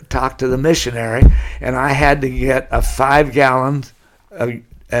driver talked to the missionary, and I had to get a 5 gallons.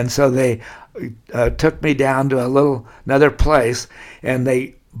 And so they took me down to another place, and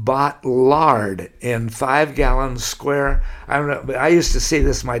they bought lard in 5 gallon square. I don't know, but I used to see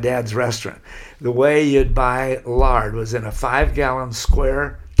this in my dad's restaurant. The way you'd buy lard was in a 5 gallon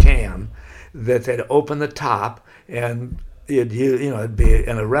square can that they'd open the top, and you'd use, it'd be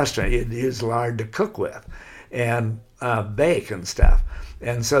in a restaurant, you'd use lard to cook with and bake and stuff.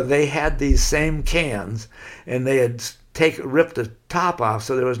 And so they had these same cans, and they had ripped the top off,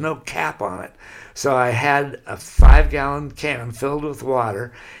 so there was no cap on it. So I had a 5 gallon can filled with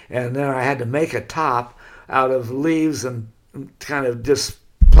water, and then I had to make a top out of leaves and kind of just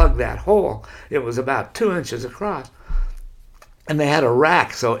plug that hole. It was about 2 inches across. And they had a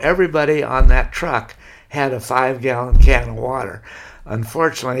rack, so everybody on that truck had a 5 gallon can of water.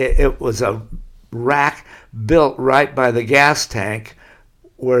 Unfortunately, it was a rack built right by the gas tank,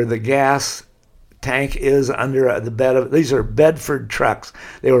 where the gas tank is under the bed of. These are Bedford trucks.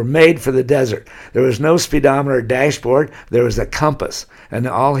 They were made for the desert. There was no speedometer dashboard. There was a compass, and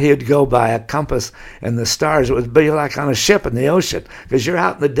all he'd go by a compass and the stars. It would be like on a ship in the ocean, because you're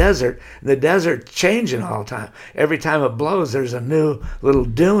out in the desert, and the desert's changing all the time. Every time it blows, there's a new little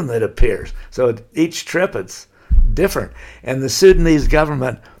dune that appears. So each trip it's different. And the Sudanese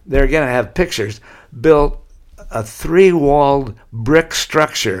government, they're going to have pictures, built a 3-walled brick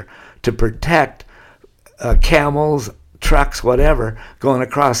structure to protect camels, trucks, whatever, going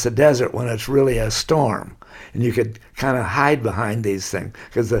across the desert when it's really a storm. And you could kind of hide behind these things,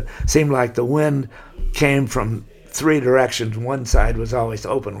 because it seemed like the wind came from 3 directions. One side was always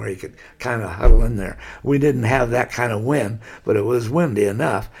open where you could kind of huddle in there. We didn't have that kind of wind, but it was windy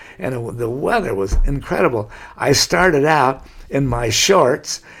enough. And the weather was incredible. I started out in my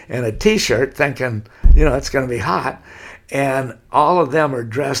shorts and a T-shirt thinking, it's going to be hot. And all of them are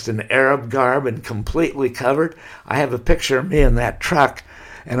dressed in Arab garb and completely covered. I have a picture of me in that truck,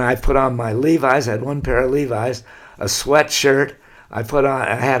 and I put on my Levi's. I had one pair of Levi's, a sweatshirt. I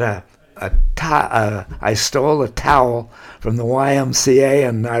stole a towel from the YMCA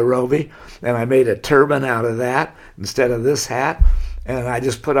in Nairobi, and I made a turban out of that instead of this hat. And I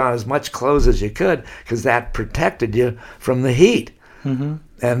just put on as much clothes as you could, because that protected you from the heat. Mm-hmm.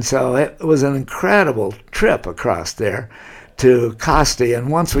 And so it was an incredible trip across there to Kasti. And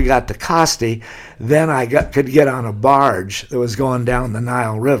once we got to Kasti, then I could get on a barge that was going down the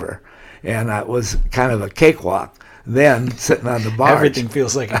Nile River. And it was kind of a cakewalk then, sitting on the barge. Everything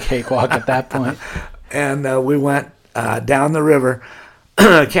feels like a cakewalk at that point. And we went down the river.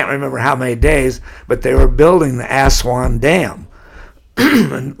 I can't remember how many days, but they were building the Aswan Dam.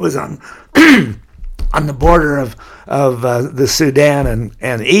 And it was on the border of the Sudan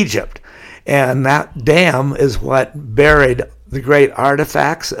and Egypt. And that dam is what buried the great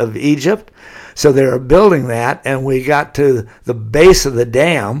artifacts of Egypt. So they were building that, and we got to the base of the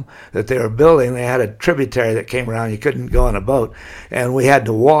dam that they were building. They had a tributary that came around. You couldn't go on a boat. And we had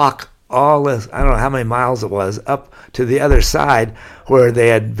to walk all this, I don't know how many miles it was, up to the other side where they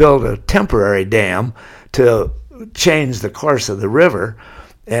had built a temporary dam to change the course of the river.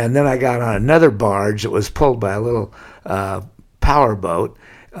 And then I got on another barge that was pulled by a little power boat,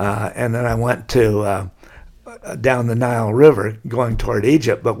 and then I went to down the Nile River going toward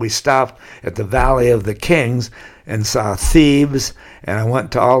Egypt, but we stopped at the Valley of the Kings and saw Thebes, and I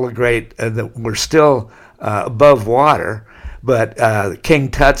went to all the great, that were still above water, but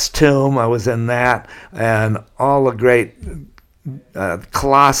King Tut's tomb, I was in that, and all the great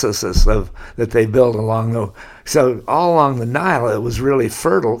colossuses that they built along the. So all along the Nile, it was really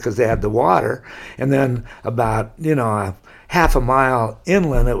fertile because they had the water, and then about half a mile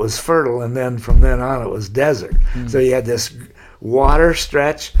inland, it was fertile, and then from then on, it was desert. So you had this water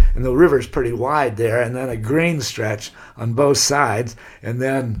stretch, and the river's pretty wide there, and then a green stretch on both sides, and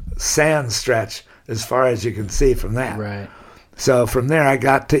then sand stretch as far as you can see from that. Right. So from there, I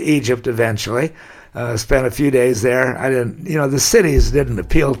got to Egypt eventually. Spent a few days there. I didn't, the cities didn't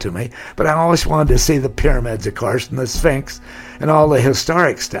appeal to me, but I always wanted to see the pyramids, of course, and the Sphinx, and all the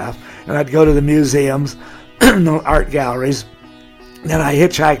historic stuff. And I'd go to the museums, the art galleries. Then I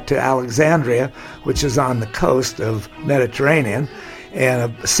hitchhiked to Alexandria, which is on the coast of Mediterranean,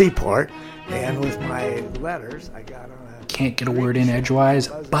 and a seaport. And with my letters, I got on a... Can't get a word in edgewise,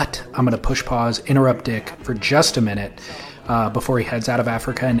 but I'm going to push pause, interrupt Dick for just a minute before he heads out of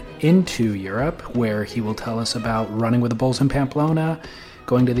Africa and into Europe, where he will tell us about running with the Bulls in Pamplona,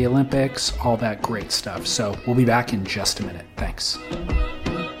 going to the Olympics, all that great stuff. So we'll be back in just a minute. Thanks.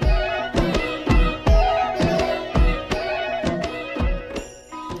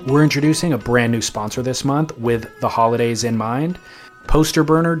 We're introducing a brand new sponsor this month with the holidays in mind,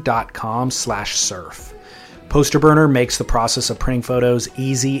 posterburner.com/surf. Posterburner makes the process of printing photos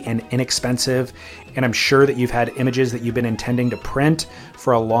easy and inexpensive, and I'm sure that you've had images that you've been intending to print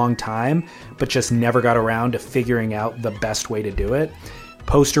for a long time, but just never got around to figuring out the best way to do it.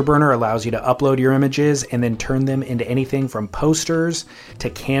 Posterburner allows you to upload your images and then turn them into anything from posters to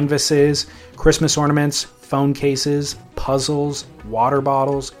canvases, Christmas ornaments, phone cases, puzzles, water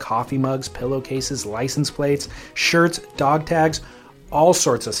bottles, coffee mugs, pillowcases, license plates, shirts, dog tags, all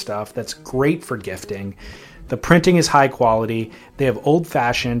sorts of stuff that's great for gifting. The printing is high quality. They have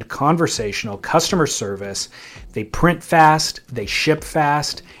old-fashioned, conversational customer service. They print fast, they ship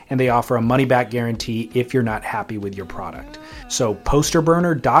fast, and they offer a money-back guarantee if you're not happy with your product. So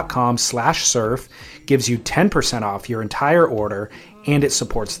posterburner.com/surf gives you 10% off your entire order, and it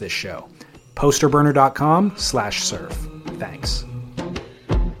supports this show. posterburner.com/surf. Thanks.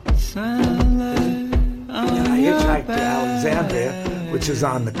 And I hitchhiked to Alexandria, which is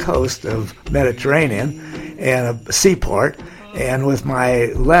on the coast of Mediterranean, and a seaport. And with my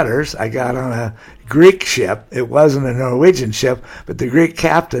letters, I got on a Greek ship. It wasn't a Norwegian ship, but the Greek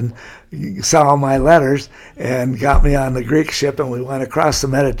captain saw my letters and got me on the Greek ship, and we went across the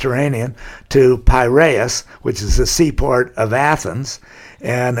Mediterranean to Piraeus, which is the seaport of Athens.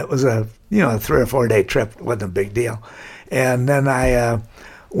 And it was a 3 or 4 day trip. It wasn't a big deal. And then I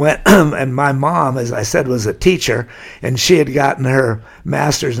went, and my mom, as I said, was a teacher, and she had gotten her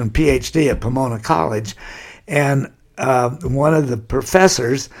master's and PhD at Pomona College. And one of the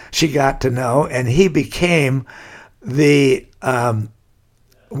professors she got to know, and he became he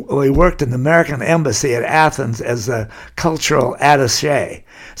worked in the American Embassy at Athens as a cultural attaché.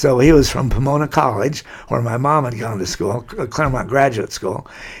 So he was from Pomona College, where my mom had gone to school, Claremont Graduate School,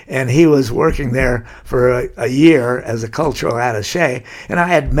 and he was working there for a year as a cultural attaché. And I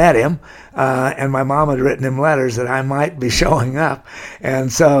had met him, and my mom had written him letters that I might be showing up.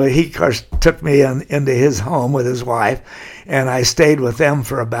 And so he, of course, took me into his home with his wife, and I stayed with them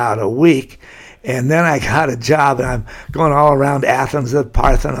for about a week. And then I got a job, and I'm going all around Athens, the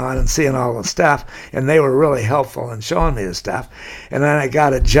Parthenon, and seeing all the stuff. And they were really helpful in showing me the stuff. And then I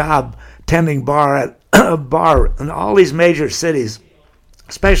got a job tending bar at a bar. And all these major cities,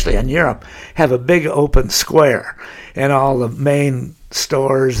 especially in Europe, have a big open square. And all the main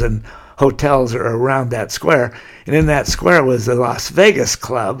stores and hotels are around that square. And in that square was the Las Vegas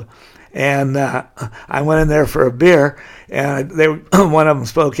Club. And I went in there for a beer, and one of them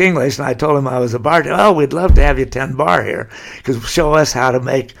spoke English, and I told him I was a bartender. Oh, we'd love to have you tend bar here, because show us how to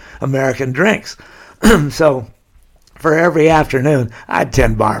make American drinks. So for every afternoon, I'd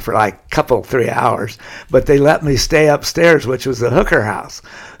tend bar for like a 3 hours, but they let me stay upstairs, which was the hooker house.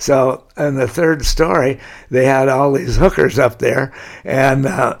 So in the third story, they had all these hookers up there, and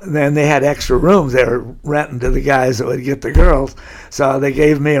then they had extra rooms they were renting to the guys that would get the girls. So they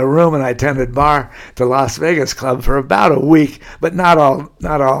gave me a room, and I tended bar at the Las Vegas Club for about a week, but not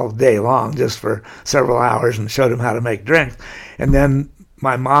all day long, just for several hours, and showed them how to make drinks. And then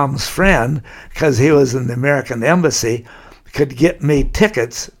my mom's friend, because he was in the American Embassy, could get me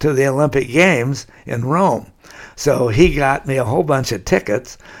tickets to the Olympic Games in Rome. So he got me a whole bunch of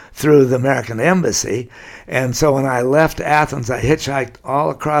tickets through the American Embassy. And so when I left Athens, I hitchhiked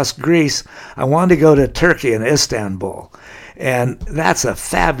all across Greece. I wanted to go to Turkey and Istanbul. And that's a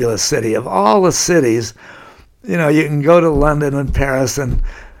fabulous city. Of all the cities, you can go to London and Paris and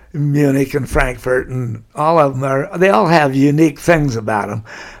Munich and Frankfurt, and all of them they all have unique things about them.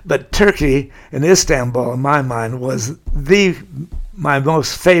 But Turkey and Istanbul, in my mind, was my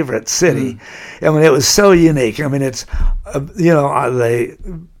most favorite city. I mean, it was so unique. I mean, it's, the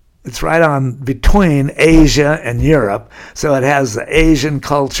it's right on between Asia and Europe. So it has the Asian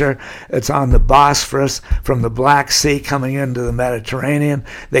culture. It's on the Bosphorus from the Black Sea coming into the Mediterranean.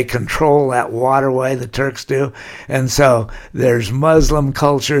 They control that waterway, the Turks do. And so there's Muslim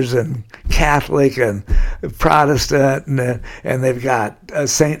cultures and Catholic and Protestant. And they've got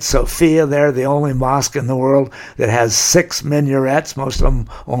St. Sophia there, the only mosque in the world that has 6 minarets. Most of them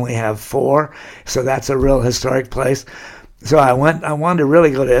only have 4. So that's a real historic place. So I wanted to really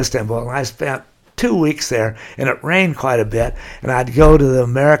go to Istanbul, and I spent 2 weeks there, and it rained quite a bit, and I'd go to the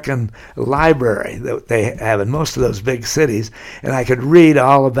American library that they have in most of those big cities, and I could read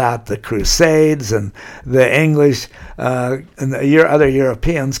all about the Crusades and the English and the other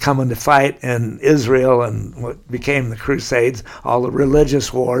Europeans coming to fight in Israel and what became the Crusades, all the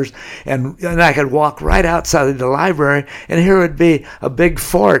religious wars, and I could walk right outside the library, and here would be a big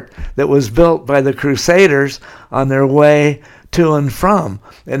fort that was built by the Crusaders on their way to and from.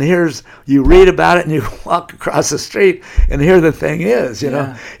 And you read about it and you walk across the street, and here the thing is, you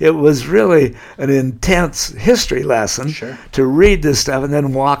know. It was really an intense history lesson to read this stuff and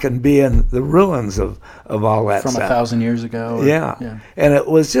then walk and be in the ruins of all that from stuff. 1,000 years ago. Yeah. And it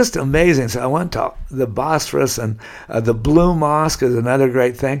was just amazing. So I went to the Bosphorus, and the Blue Mosque is another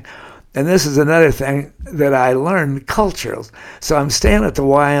great thing. And this is another thing that I learned, cultures. So I'm staying at the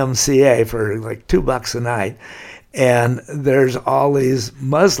YMCA for like $2 a night, and there's all these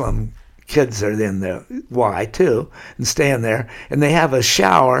Muslim kids that are in the Y too, and staying there, and they have a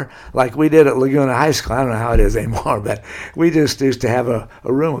shower like we did at Laguna High School. I don't know how it is anymore, but we just used to have a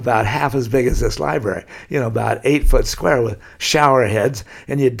room about half as big as this library, about 8 foot square with shower heads,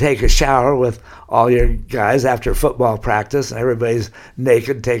 and you'd take a shower with all your guys after football practice, and everybody's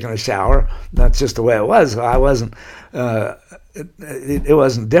naked taking a shower. That's just the way it was. So I wasn't, it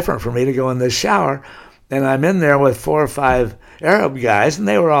wasn't different for me to go in this shower. And I'm in there with 4 or 5 Arab guys, and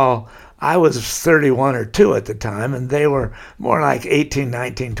they were all, I was 31 or 2 at the time, and they were more like 18,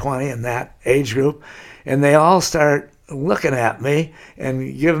 19, 20 in that age group. And they all start looking at me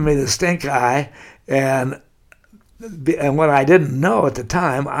and giving me the stink eye. And what I didn't know at the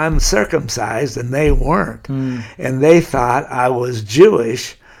time, I'm circumcised and they weren't. And they thought I was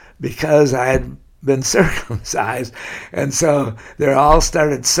Jewish because I had been circumcised. And so they all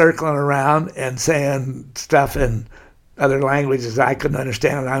started circling around and saying stuff in other languages I couldn't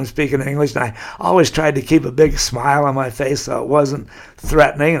understand, and I'm speaking English, and I always tried to keep a big smile on my face so it wasn't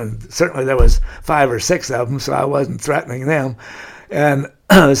threatening, and certainly there was 5 or 6 of them, so I wasn't threatening them. And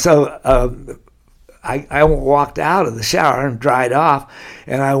so I walked out of the shower and dried off,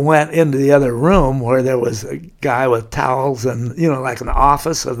 and I went into the other room where there was a guy with towels and, like an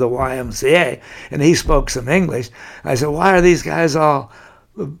office of the YMCA, and he spoke some English. I said, why are these guys all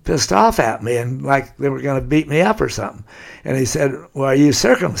pissed off at me and like they were going to beat me up or something? And he said, well, are you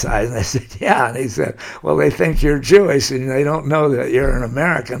circumcised? And I said, yeah. And he said, well, they think you're Jewish and they don't know that you're an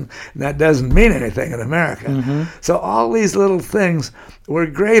American, and that doesn't mean anything in America. So all these little things were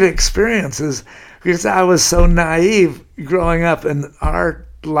great experiences because I was so naive growing up in our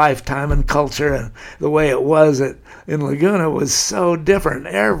lifetime and culture, and the way it was in Laguna was so different.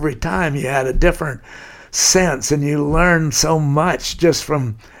 Every time you had a different sense, and you learn so much just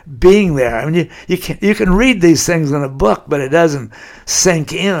from being there. I mean, you can read these things in a book, but it doesn't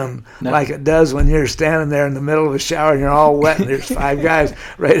sink in like it does when you're standing there in the middle of a shower and you're all wet and there's 5 guys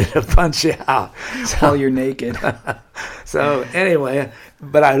ready to punch you out. While you're naked. So anyway,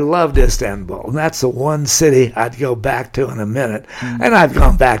 but I loved Istanbul, and that's the one city I'd go back to in a minute. And I've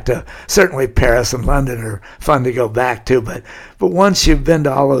gone back to, certainly Paris and London are fun to go back to, but once you've been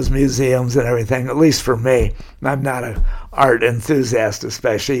to all those museums and everything, at least for me, I'm not an art enthusiast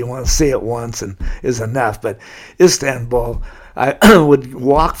especially, you want to see it once and is enough, but Istanbul, I would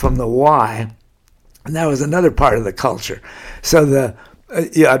walk from the Y, and that was another part of the culture. So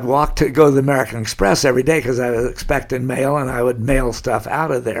I'd walk to go to the American Express every day because I was expecting mail, and I would mail stuff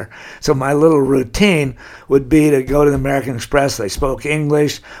out of there. So my little routine would be to go to the American Express. They spoke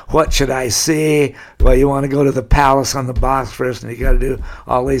English. What should I see? Well, you want to go to the palace on the Bosphorus, and you got to do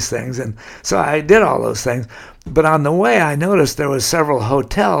all these things. And so I did all those things. But on the way, I noticed there was several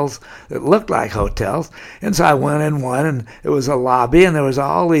hotels that looked like hotels. And so I went in one, and it was a lobby, and there was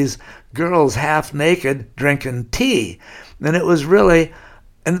all these girls half naked drinking tea. And it was really,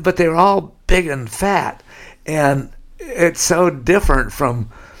 but they were all big and fat. And it's so different from,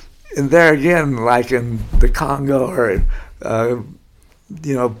 and there again, like in the Congo or,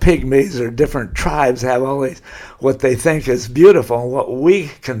 pygmies or different tribes have all these, what they think is beautiful and what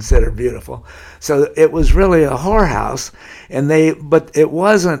we consider beautiful. So it was really a whorehouse, but it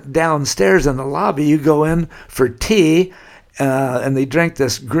wasn't downstairs in the lobby. You go in for tea, and they drink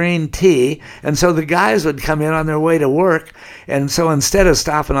this green tea. And so the guys would come in on their way to work. And so instead of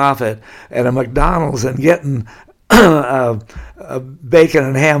stopping off at a McDonald's and getting a bacon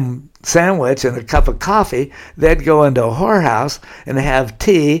and ham sandwich and a cup of coffee, they'd go into a whorehouse and have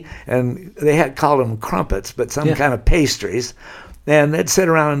tea, and they had called them crumpets, but some kind of pastries. And they'd sit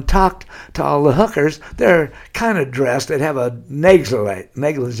around and talk to all the hookers. They're kind of dressed. They'd have a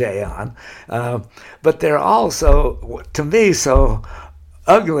negligee on. But they're also, to me, so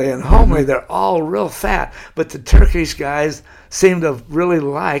ugly and homely. They're all real fat. But the Turkish guys seem to really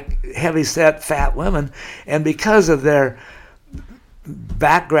like heavy-set, fat women. And because of their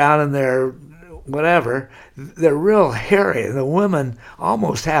background and their whatever, they're real hairy. The women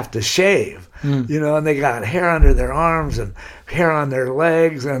almost have to shave. And they got hair under their arms and hair on their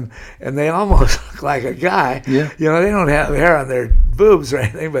legs, and they almost look like a guy. They don't have hair on their boobs or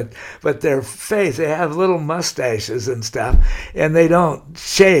anything, but their face, they have little mustaches and stuff, and they don't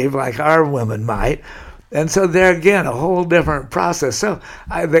shave like our women might. And so there again, a whole different process. So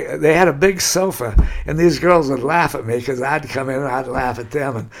they had a big sofa, and these girls would laugh at me because I'd come in and I'd laugh at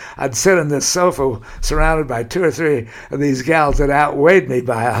them. And I'd sit on this sofa surrounded by 2 or 3 of these gals that outweighed me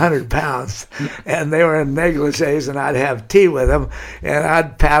by 100 pounds. And they were in negligees, and I'd have tea with them, and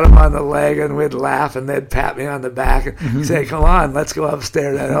I'd pat them on the leg, and we'd laugh, and they'd pat me on the back and say, "Come on, let's go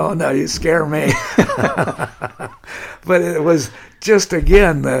upstairs." And, "Oh, no, you scare me." But it was just,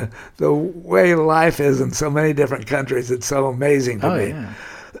 again, the way life is in so many different countries. It's so amazing to me.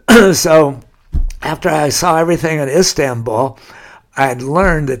 Yeah. So after I saw everything in Istanbul, I'd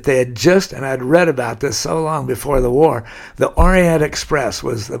learned that they had just, and I'd read about this so long before the war, the Orient Express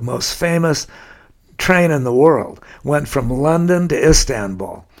was the most famous train in the world. Went from London to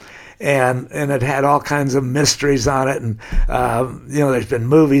Istanbul. And it had all kinds of mysteries on it, and there's been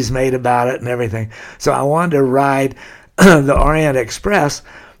movies made about it and everything. So I wanted to ride the Orient Express,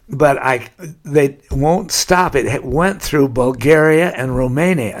 but they won't stop. It went through Bulgaria and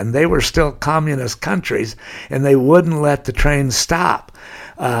Romania, and they were still communist countries, and they wouldn't let the train stop.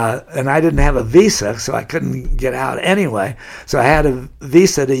 And I didn't have a visa, so I couldn't get out anyway. So I had a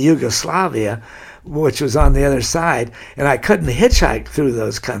visa to Yugoslavia, which was on the other side, and I couldn't hitchhike through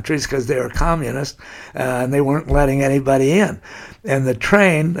those countries because they were communist, and they weren't letting anybody in. And the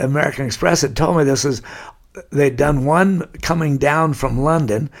train, American Express, had told me they'd done one coming down from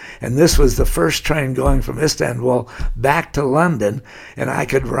London, and this was the first train going from Istanbul back to London, and I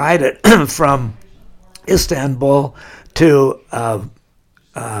could ride it from Istanbul to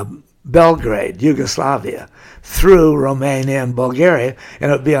Belgrade, Yugoslavia, through Romania and Bulgaria,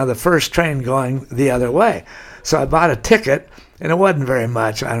 and it would be on the first train going the other way. So I bought a ticket, and it wasn't very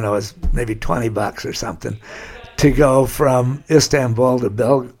much. I don't know, it was maybe $20 or something, to go from Istanbul to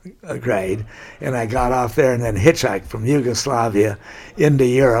Belgrade, and I got off there and then hitchhiked from Yugoslavia into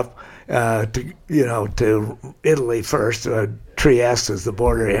Europe, to Italy first. Trieste is the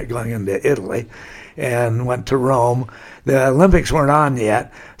border going into Italy, and went to Rome. The Olympics weren't on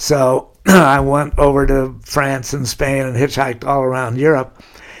yet, so I went over to France and Spain and hitchhiked all around Europe.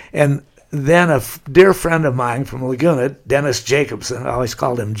 And then a dear friend of mine from Laguna, Dennis Jacobson, I always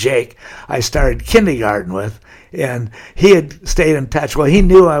called him Jake, I started kindergarten with, and he had stayed in touch. Well, he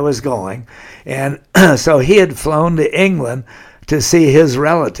knew I was going, and so he had flown to England to see his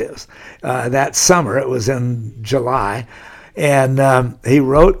relatives that summer. It was in July. And he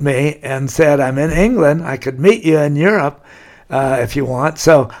wrote me and said, "I'm in England. I could meet you in Europe if you want."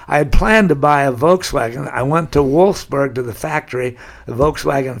 So I had planned to buy a Volkswagen. I went to Wolfsburg to the factory, the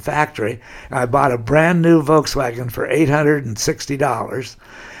Volkswagen factory. And I bought a brand new Volkswagen for $860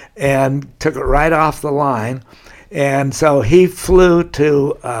 and took it right off the line. And so he flew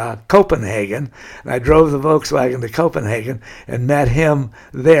to Copenhagen, and I drove the Volkswagen to Copenhagen and met him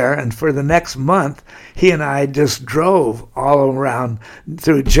there. And for the next month, he and I just drove all around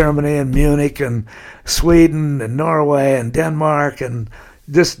through Germany and Munich and Sweden and Norway and Denmark, and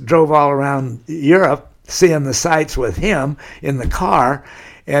just drove all around Europe, seeing the sights with him in the car.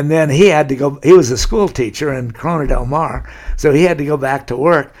 And then he had to go. He was a school teacher in Corona del Mar, so he had to go back to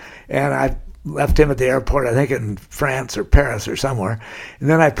work. And I left him at the airport, I think in France or Paris or somewhere. And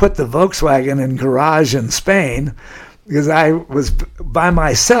then I put the Volkswagen in garage in Spain because I was by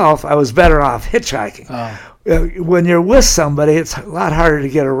myself. I was better off hitchhiking. When you're with somebody, it's a lot harder to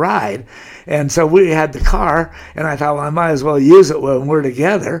get a ride. And so we had the car, and I thought, well, I might as well use it when we're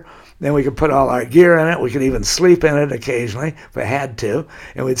together. Then we could put all our gear in it. We could even sleep in it occasionally if I had to.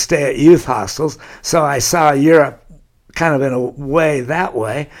 And we'd stay at youth hostels. So I saw Europe kind of in a way that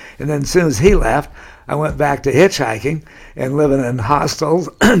way. And then as soon as he left, I went back to hitchhiking and living in hostels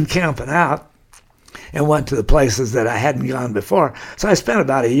and camping out. and went to the places that I hadn't gone before. So I spent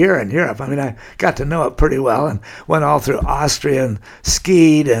about a year in Europe. I mean, I got to know it pretty well and went all through Austria and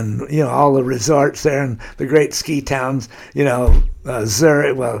skied and, all the resorts there and the great ski towns,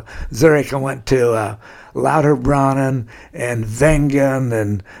 Zurich. Well, Zurich, I went to Lauterbrunnen and Wengen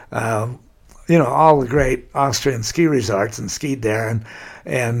and, all the great Austrian ski resorts and skied there.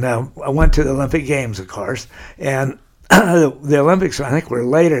 And I went to the Olympic Games, of course. And the Olympics, I think, were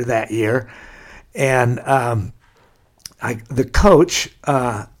later that year. And the coach,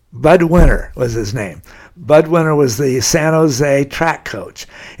 Bud Winter was his name. Bud Winter was the San Jose track coach,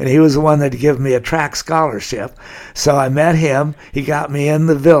 and he was the one that gave me a track scholarship. So I met him. He got me in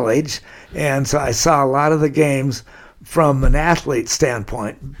the village, and so I saw a lot of the games from an athlete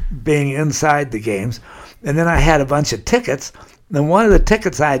standpoint, being inside the games. And then I had a bunch of tickets. And one of the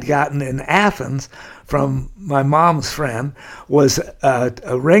tickets I'd gotten in Athens from my mom's friend was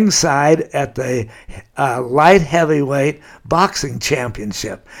a ringside at the light heavyweight boxing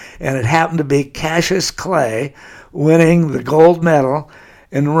championship. And it happened to be Cassius Clay winning the gold medal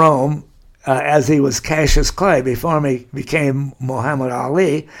in Rome as he was Cassius Clay before he became Muhammad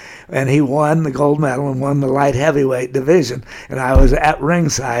Ali. And he won the gold medal and won the light heavyweight division. And I was at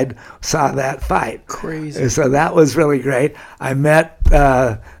ringside, saw that fight. Crazy. And so that was really great. I met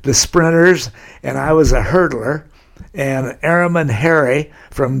the sprinters, and I was a hurdler. And Ehrman Harry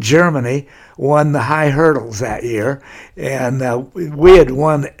from Germany won the high hurdles that year. And we had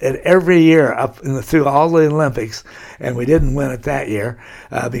won it every year through all the Olympics, and we didn't win it that year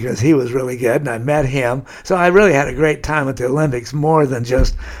because he was really good, and I met him. So I really had a great time at the Olympics, more than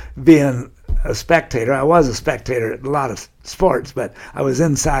just being a spectator. I was a spectator at a lot of sports, but I was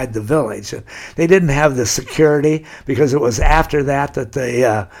inside the village. And they didn't have the security because it was after that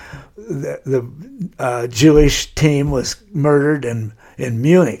the Jewish team was murdered in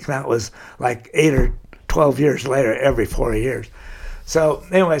Munich. That was like 8 or 12 years later, every 4 years. So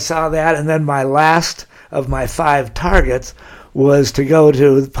anyway, I saw that, and then my last of my 5 targets was to go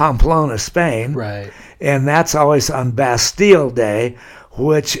to Pamplona, Spain. Right. And that's always on Bastille Day,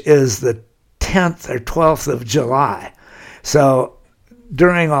 which is the 10th or 12th of July. So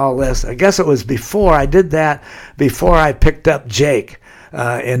during all this, I guess it was before I did that, before I picked up Jake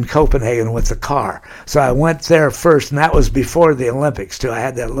in Copenhagen with the car. So I went there first, and that was before the Olympics, too. I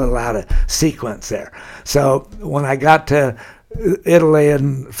had that little out of sequence there. So when I got to Italy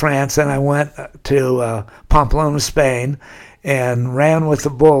and France, and I went to Pamplona, Spain, and ran with the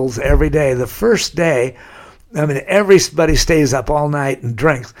bulls every day. The first day, I mean, everybody stays up all night and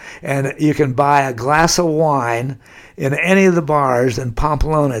drinks, and you can buy a glass of wine in any of the bars in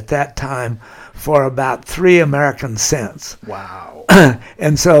Pamplona at that time for about 3 American cents. Wow.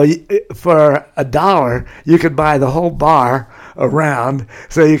 And so for $1, you could buy the whole bar around.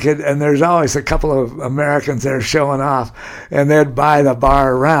 So you could, and there's always a couple of Americans there showing off, and they'd buy the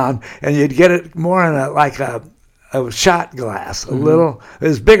bar around, and you'd get it more in a shot glass, a little. It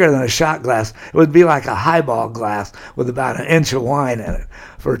was bigger than a shot glass. It would be like a highball glass with about an inch of wine in it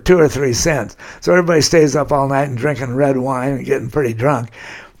for 2 or 3 cents. So everybody stays up all night and drinking red wine and getting pretty drunk.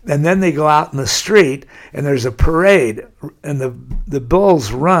 And then they go out in the street, and there's a parade, and the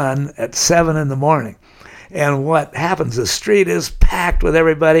bulls run at 7 in the morning. And what happens, the street is packed with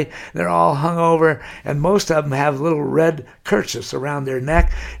everybody. They're all hung over, and most of them have little red kerchiefs around their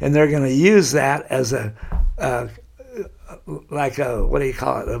neck, and they're going to use that as like a, what do you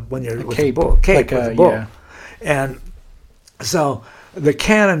call it, when you're with cape. a bull? Cape Like with a bull. yeah. And so the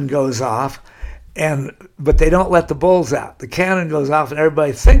cannon goes off, but they don't let the bulls out. The cannon goes off, and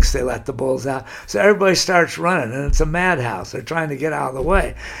everybody thinks they let the bulls out. So everybody starts running, and it's a madhouse. They're trying to get out of the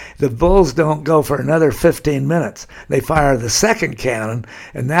way. The bulls don't go for another 15 minutes. They fire the second cannon,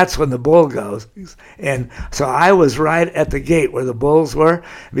 and that's when the bull goes. And so I was right at the gate where the bulls were.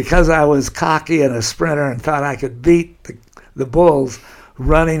 Because I was cocky and a sprinter and thought I could beat the bulls,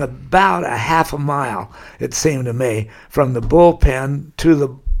 running about a half a mile, it seemed to me, from the bullpen to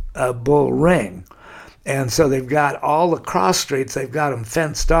the bull ring. And so they've got all the cross streets, they've got them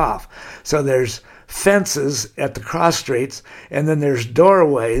fenced off. So there's fences at the cross streets, and then there's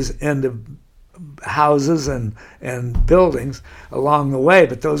doorways into houses and buildings along the way,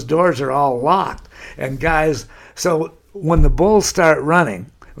 but those doors are all locked. And guys, so when the bulls start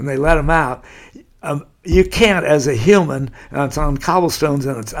running, when they let them out, you can't, as a human, and it's on cobblestones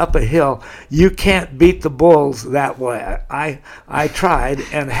and it's up a hill, you can't beat the bulls that way. I tried,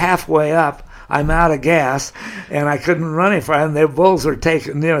 and halfway up, I'm out of gas, and I couldn't run any farther. And their bulls are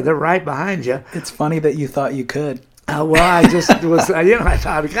taking, they're right behind you. It's funny that you thought you could. Well, I just was, I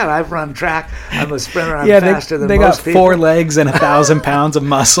thought, God, I've run track. I'm a sprinter. I'm faster than they most got people. 4 legs and 1,000 pounds of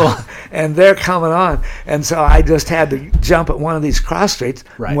muscle. And they're coming on. And so I just had to jump at one of these cross streets,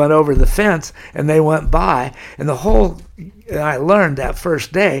 Right. went over the fence, and they went by. And I learned that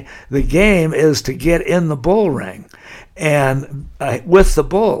first day, the game is to get in the bull ring. And with the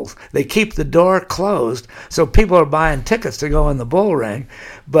bulls, they keep the door closed. So people are buying tickets to go in the bull ring,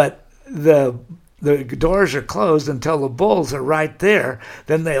 but the doors are closed until the bulls are right there.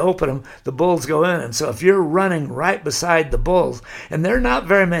 Then they open them, the bulls go in. And so if you're running right beside the bulls, and there are not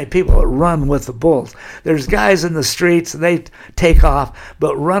very many people that run with the bulls. There's guys in the streets, they take off,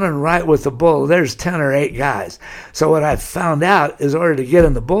 but running right with the bull, there's 10 or 8 guys. So what I found out is in order to get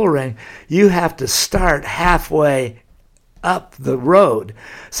in the bull ring, you have to start halfway up the road.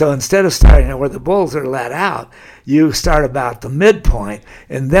 So instead of starting where the bulls are let out, you start about the midpoint,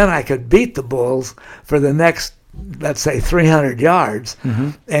 and then I could beat the bulls for the next, let's say, 300 yards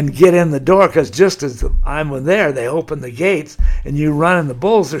and get in the door, because just as I'm there, they open the gates and you run, and the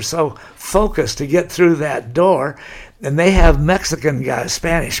bulls are so focused to get through that door. And they have Mexican guys,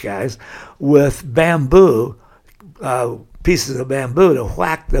 Spanish guys, with bamboo, pieces of bamboo to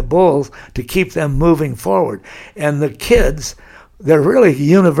whack the bulls to keep them moving forward. And the kids, they're really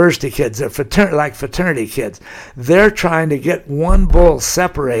university kids. They're like fraternity kids. They're trying to get one bull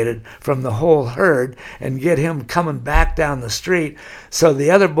separated from the whole herd and get him coming back down the street. So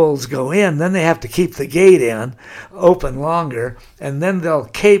the other bulls go in. Then they have to keep the gate open longer. And then they'll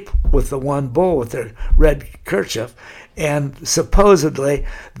cape with the one bull with their red kerchief. And supposedly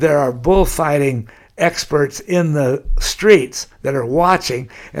there are bullfighting experts in the streets that are watching,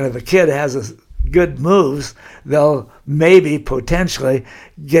 and if a kid has good moves, they'll maybe potentially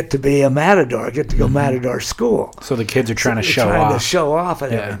get to be a matador, get to go matador school. So the kids are trying to show off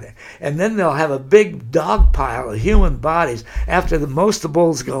and everything. And then they'll have a big dog pile of human bodies after most of the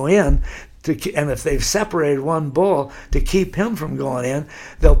bulls go in. And if they've separated one bull to keep him from going in,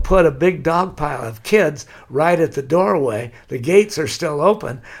 they'll put a big dog pile of kids right at the doorway. The gates are still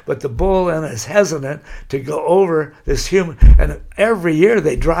open, but the bull then is hesitant to go over this human. And every year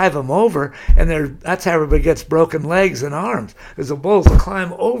they drive them over, and that's how everybody gets broken legs and arms, because the bulls will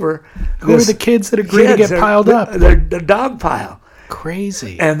climb over. Who are the kids that agree to get piled up? They're the dog pile.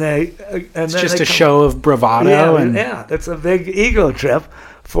 Crazy. And it's just a show of bravado. Yeah, it's a big ego trip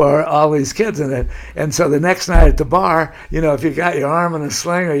for all these kids in it. And so the next night at the bar, if you got your arm in a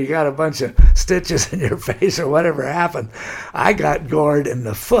sling or you got a bunch of stitches in your face or whatever happened, I got gored in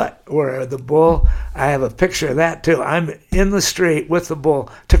the foot where the bull, I have a picture of that too. I'm in the street with the bull,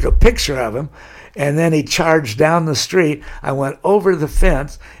 took a picture of him, and then he charged down the street. I went over the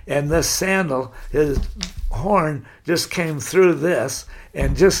fence, and this sandal, his horn just came through this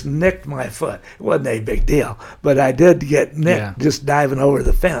and just nicked my foot. It wasn't a big deal, but I did get nicked just diving over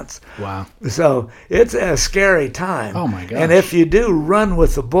the fence. Wow. So it's a scary time. Oh, my gosh. And if you do run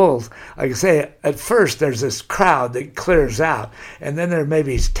with the bulls, like I say, at first there's this crowd that clears out, and then there may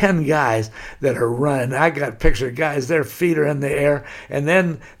be 10 guys that are running. I got a picture of guys, their feet are in the air, and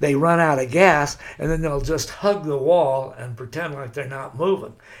then they run out of gas, and then they'll just hug the wall and pretend like they're not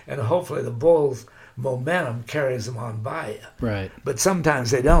moving. And hopefully the bulls' momentum carries them on by you. Right. But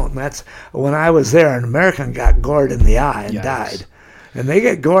sometimes they don't. And that's when I was there, an American got gored in the eye and died. And they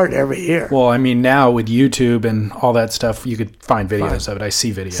get gored every year. Well, I mean, now with YouTube and all that stuff, you could find videos of it. I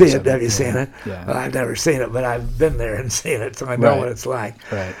see videos of it. Have you seen it? Yeah. Well, I've never seen it, but I've been there and seen it, so I know what it's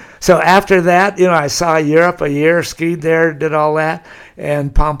like. Right. So after that, I saw Europe a year, skied there, did all that,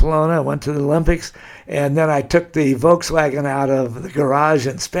 and Pamplona, went to the Olympics, and then I took the Volkswagen out of the garage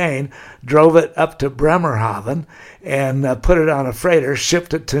in Spain, drove it up to Bremerhaven, and put it on a freighter,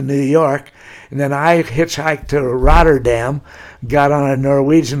 shipped it to New York, and then I hitchhiked to Rotterdam, got on a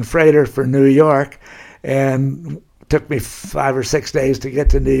Norwegian freighter for New York, and took me 5 or 6 days to get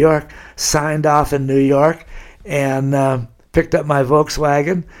to New York, signed off in New York, and picked up my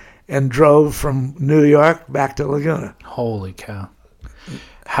Volkswagen and drove from New York back to Laguna. Holy cow.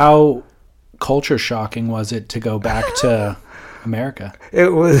 How culture shocking was it to go back to America?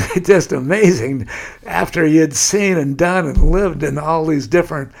 It was just amazing after you'd seen and done and lived in all these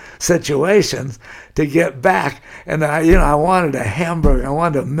different situations to get back. And I wanted a hamburger, I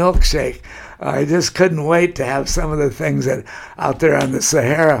wanted a milkshake. I just couldn't wait to have some of the things that out there on the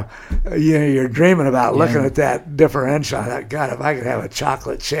Sahara, you're dreaming about, looking at that differential. I thought, God, if I could have a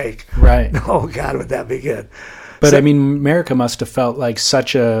chocolate shake. Right. Oh, God, would that be good. But I mean, America must have felt like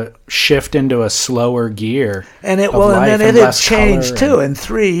such a shift into a slower gear. And then it had changed too. In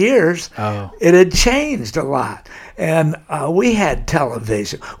 3 years, it had changed a lot. And we had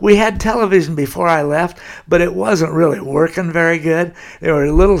television. We had television before I left, but it wasn't really working very good. There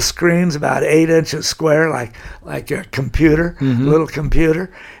were little screens about 8 inches square, like a computer, little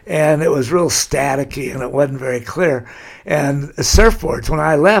computer, and it was real staticky and it wasn't very clear. And surfboards, when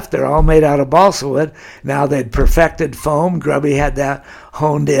I left, they're all made out of balsa wood. Now they'd perfected foam. Grubby had that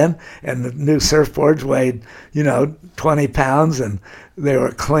honed in, and the new surfboards weighed, 20 pounds, and they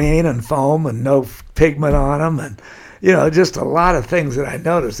were clean and foam and no pigment on them, and just a lot of things that I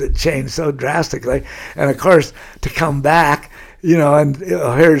noticed that changed so drastically. And of course, to come back, and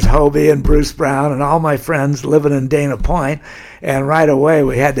here's Hobie and Bruce Brown and all my friends living in Dana Point, and right away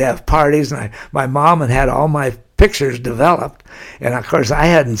we had to have parties, and my mom had all my pictures developed, and of course I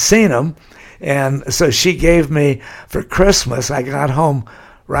hadn't seen them, and so she gave me for Christmas. I got home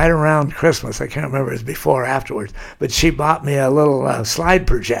right around Christmas. I can't remember if it was before or afterwards, but she bought me a little slide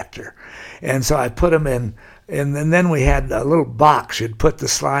projector, and so I put them in. And then we had a little box you'd put the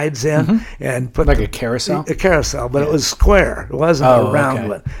slides in and put a carousel? A carousel, but it was square. It wasn't a round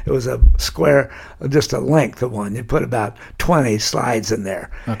one. It was a square, just a length of one. You put about 20 slides in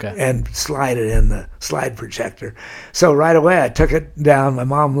there and slide it in the slide projector. So right away I took it down. My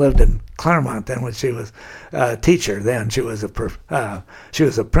mom lived in Claremont then when she was a teacher. Then she was a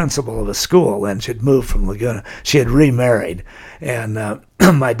principal of a school. Then she'd moved from Laguna. She had remarried, and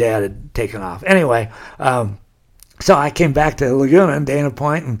my dad had taken off. Anyway, so I came back to Laguna and Dana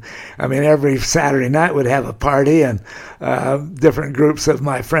Point, and every Saturday night we'd have a party, and different groups of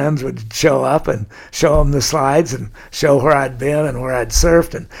my friends would show up and show them the slides and show where I'd been and where I'd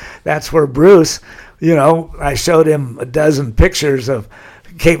surfed. And that's where Bruce, I showed him a dozen pictures of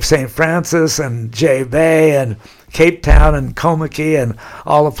Cape St. Francis and J Bay and Cape Town and Komaki and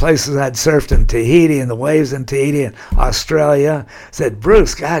all the places I'd surfed in Tahiti and the waves in Tahiti and Australia. Said,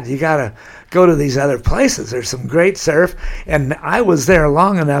 Bruce, God, you got to go to these other places. There's some great surf. And I was there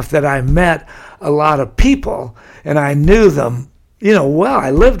long enough that I met a lot of people and I knew them, well.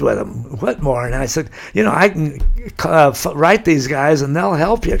 I lived with them, Whitmore. And I said, I can write these guys and they'll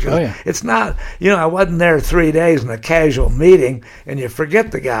help you. It's not, I wasn't there 3 days in a casual meeting and you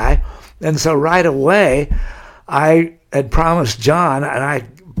forget the guy. And so right away, I had promised John, and I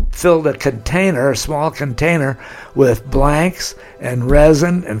filled a small container with blanks and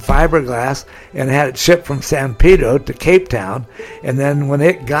resin and fiberglass and had it shipped from San Pedro to Cape Town. And then when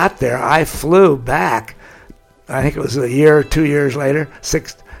it got there, I flew back. I think it was a year or 2 years later.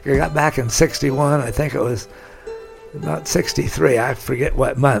 I got back in 61. I think it was not 63. I forget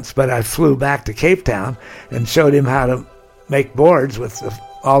what months, but I flew back to Cape Town and showed him how to make boards with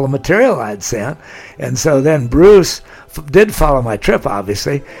all the material I'd sent. And so then Bruce did follow my trip,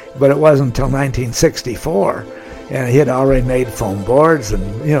 obviously, but it wasn't until 1964. And he had already made foam boards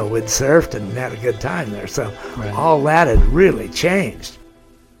and, we'd surfed and had a good time there. So all that had really changed.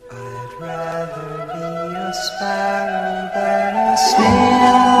 I'd rather be a sparrow than a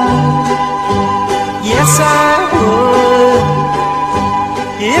snail. Yes, I would.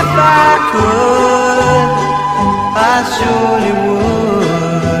 If I could, I surely would.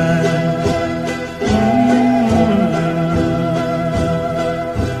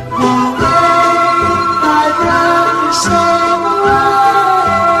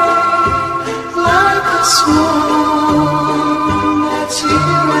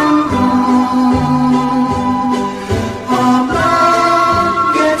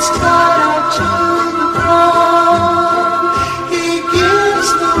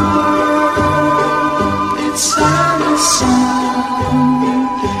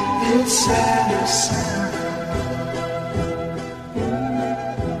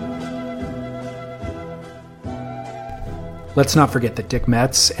 Let's not forget that Dick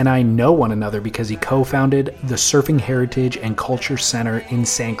Metz and I know one another because he co-founded the Surfing Heritage and Culture Center in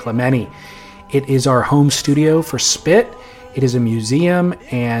San Clemente. It is our home studio for Spit. It is a museum,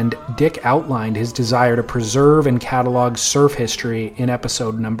 and Dick outlined his desire to preserve and catalog surf history in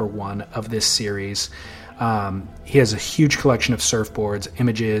episode number 1 of this series. He has a huge collection of surfboards,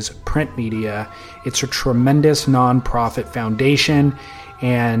 images, print media. It's a tremendous nonprofit foundation,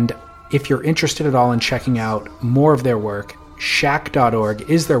 and if you're interested at all in checking out more of their work, SHACC.org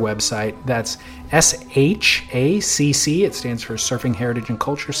is their website. That's SHACC. It stands for Surfing Heritage and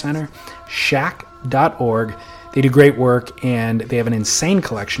Culture Center. SHACC.org. They do great work, and they have an insane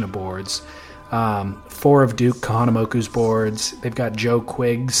collection of boards. 4 of Duke Kahanamoku's boards. They've got Joe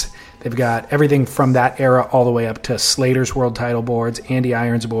Quigg's. They've got everything from that era all the way up to Slater's world title boards, Andy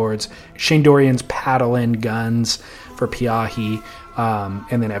Irons boards, Shane Dorian's paddle-in guns for Piahi,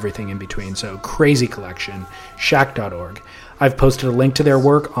 and then everything in between. So crazy collection, shack.org. I've posted a link to their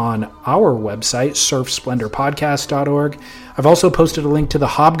work on our website, surfsplendorpodcast.org. I've also posted a link to the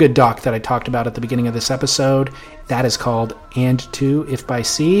Hobgood doc that I talked about at the beginning of this episode. That is called And To If By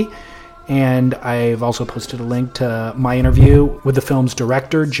Sea. And I've also posted a link to my interview with the film's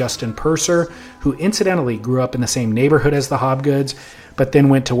director, Justin Purser, who incidentally grew up in the same neighborhood as the Hobgoods, but then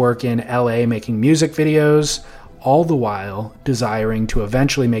went to work in LA making music videos, all the while desiring to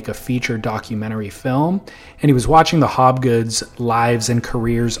eventually make a feature documentary film. And he was watching the Hobgoods' lives and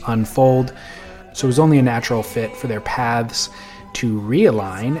careers unfold, so it was only a natural fit for their paths to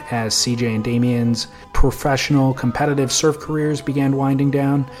realign as CJ and Damien's professional competitive surf careers began winding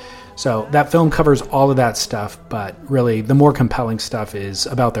down. So that film covers all of that stuff, but really the more compelling stuff is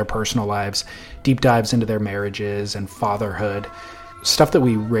about their personal lives, deep dives into their marriages and fatherhood, stuff that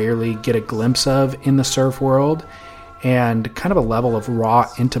we rarely get a glimpse of in the surf world, and kind of a level of raw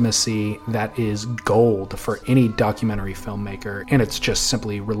intimacy that is gold for any documentary filmmaker, and it's just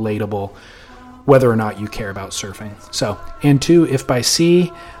simply relatable whether or not you care about surfing. So, And To If By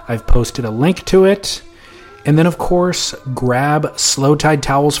Sea, I've posted a link to it. And then, of course, grab Slow Tide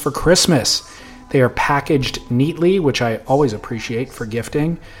towels for Christmas. They are packaged neatly, which I always appreciate for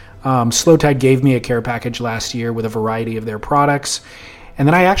gifting. Slow Tide gave me a care package last year with a variety of their products. And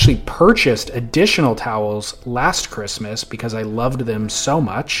then I actually purchased additional towels last Christmas because I loved them so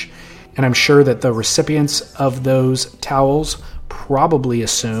much. And I'm sure that the recipients of those towels probably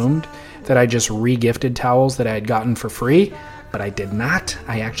assumed that I just re-gifted towels that I had gotten for free, but I did not.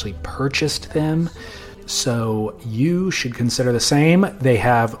 I actually purchased them. So you should consider the same. They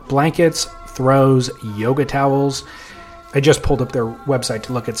have blankets, throws, yoga towels. I just pulled up their website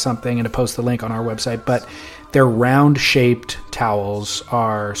to look at something and to post the link on our website, but their round-shaped towels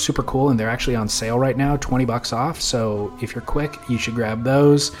are super cool, and they're actually on sale right now, $20 off. So if you're quick, you should grab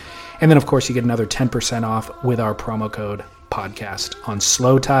those. And then, of course, you get another 10% off with our promo code podcast on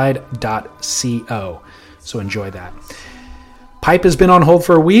slowtide.co. So enjoy that. Pipe has been on hold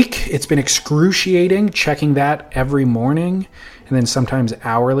for a week. It's been excruciating checking that every morning and then sometimes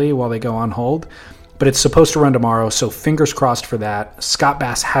hourly while they go on hold. But it's supposed to run tomorrow, so fingers crossed for that. Scott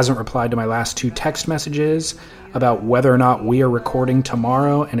Bass hasn't replied to my last 2 text messages about whether or not we are recording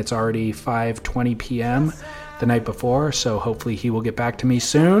tomorrow, and it's already 5:20 p.m. the night before, so hopefully he will get back to me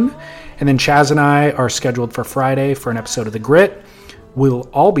soon. And then Chaz and I are scheduled for Friday for an episode of The Grit. We'll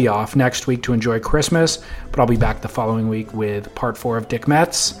all be off next week to enjoy Christmas, but I'll be back the following week with part 4 of Dick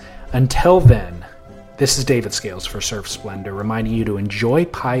Metz. Until then, this is David Scales for Surf Splendor, reminding you to enjoy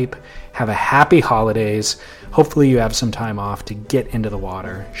pipe, have a happy holidays. Hopefully you have some time off to get into the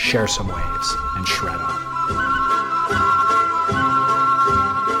water, share some waves, and shred on.